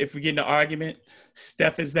what, if we get in an argument,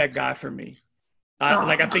 Steph is that guy for me.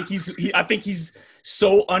 I think he's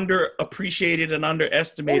so underappreciated and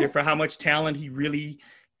underestimated for how much talent he really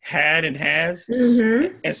had and has.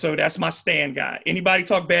 Mm-hmm. And so that's my stand guy. Anybody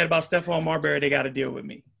talk bad about Stephon Marbury, they got to deal with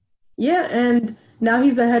me. Yeah, and now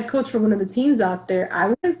he's the head coach for one of the teams out there.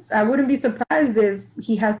 I wouldn't be surprised if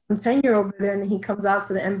he has some tenure over there and then he comes out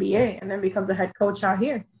to the NBA and then becomes a head coach out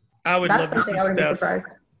here. I would love to see Steph.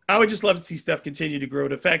 I would just love to see Steph continue to grow.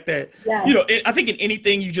 The fact that, I think in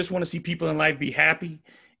anything you just want to see people in life be happy.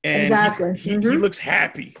 And exactly. he looks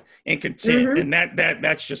happy and content. And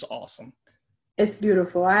that's just awesome. It's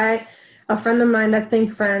beautiful. A friend of mine, that same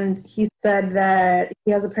friend, he said that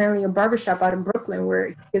he has apparently a barbershop out in Brooklyn where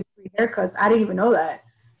he gives free haircuts. I didn't even know that.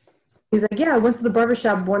 So he's like, yeah, I went to the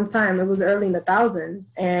barbershop one time. It was early in the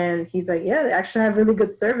thousands. And he's like, yeah, they actually have really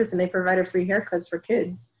good service and they provided free haircuts for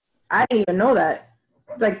kids. I didn't even know that.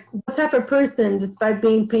 Like, what type of person, despite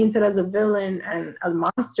being painted as a villain and a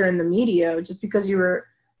monster in the media, just because you were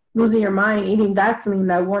losing your mind eating Vaseline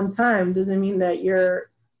that one time doesn't mean that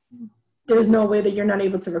there's no way that you're not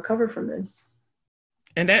able to recover from this.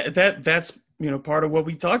 And that's part of what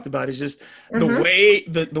we talked about is just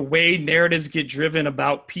the way narratives get driven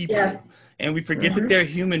about people. Yes. And we forget that they're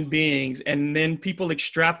human beings, and then people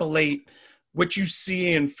extrapolate what you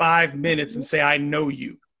see in 5 minutes and say, I know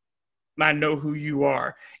you. I know who you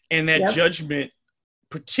are. And that judgment,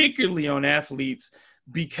 particularly on athletes,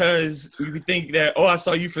 because you think that, I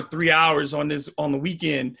saw you for 3 hours on the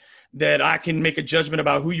weekend, that I can make a judgment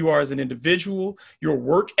about who you are as an individual, your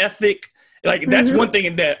work ethic. Like, that's one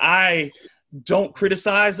thing that I don't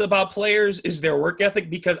criticize about players is their work ethic,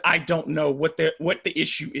 because I don't know what the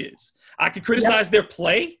issue is. I can criticize their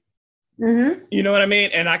play. You know what I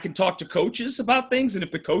mean? And I can talk to coaches about things. And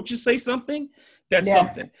if the coaches say something, that's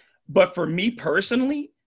something. But for me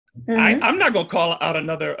personally, I'm not going to call out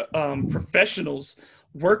another professional's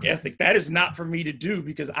work ethic. That is not for me to do,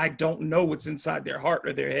 because I don't know what's inside their heart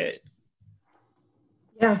or their head.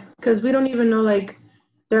 Yeah, because we don't even know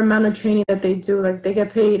their amount of training that they do. Like, they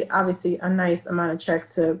get paid obviously a nice amount of check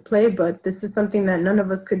to play, but this is something that none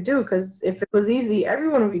of us could do, because if it was easy,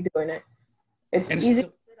 everyone would be doing it. It's easy to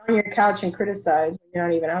sit on your couch and criticize when you're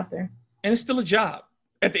not even out there. And it's still a job.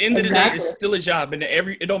 At the end of the day, it's still a job. And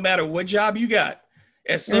it don't matter what job you got.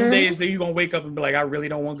 At some days that you're going to wake up and be like, I really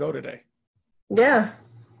don't want to go today. Yeah.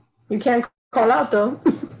 You can't call out, though.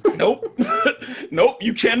 Nope. Nope,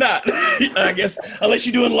 you cannot. I guess, unless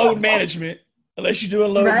you're doing load management.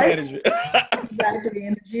 Exactly,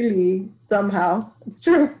 in the G League, somehow. It's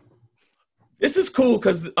true. This is cool,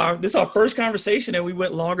 because this is our first conversation, and we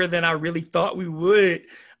went longer than I really thought we would,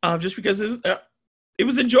 just because it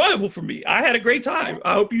was enjoyable for me. I had a great time.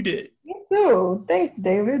 I hope you did. Me too. Thanks,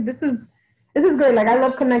 David. This is great. Like, I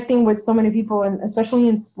love connecting with so many people, and especially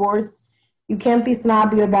in sports. You can't be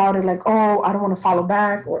snobby about it, like, oh, I don't want to follow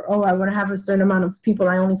back, or, oh, I want to have a certain amount of people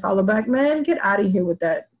I only follow back. Man, get out of here with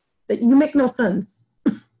that. You make no sense.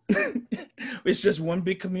 It's just one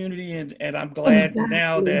big community, and I'm glad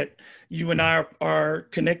now that you and I are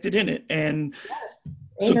connected in it. And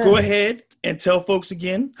so go ahead and tell folks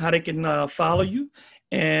again how they can follow you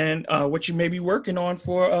and what you may be working on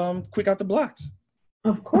for Quick Out the Blocks.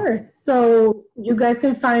 Of course. So you guys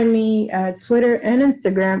can find me at Twitter and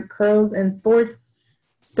Instagram, Curls and Sports.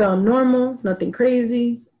 Spelled normal, nothing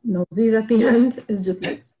crazy, no Z's at the end. It's just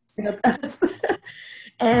S.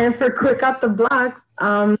 And for Quick Out the Blocks,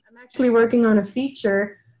 I'm actually working on a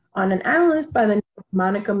feature on an analyst by the name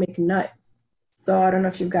Monica McNutt. So I don't know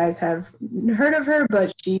if you guys have heard of her,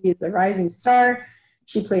 but she is a rising star.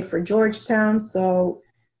 She played for Georgetown, so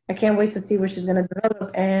I can't wait to see what she's going to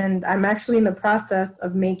develop. And I'm actually in the process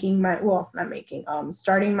of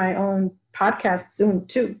starting my own podcast soon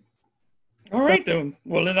too. All right, then.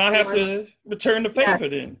 Well, then I have to return the favor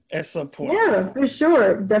then at some point. Yeah, for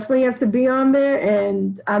sure. Definitely have to be on there.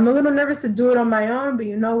 And I'm a little nervous to do it on my own, but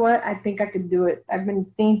you know what? I think I could do it. I've been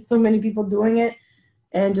seeing so many people doing it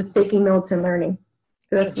and just taking notes and learning.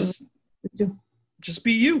 So that's just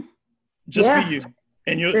be you. Just be you.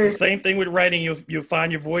 And the same thing with writing. You'll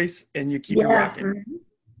find your voice and you keep it rocking.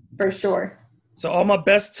 For sure. So all my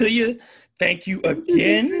best to you. Thank you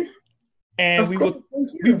again. And we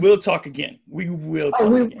will talk again. We will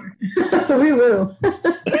talk again. We will.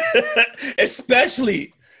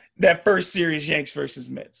 Especially that first series, Yanks versus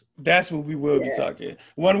Mets. That's what we will be talking,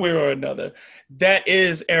 one way or another. That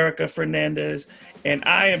is Erica Fernandez, and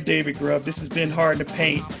I am David Grubb. This has been Hard to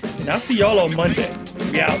Paint, and I'll see y'all on Monday.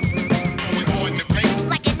 We out.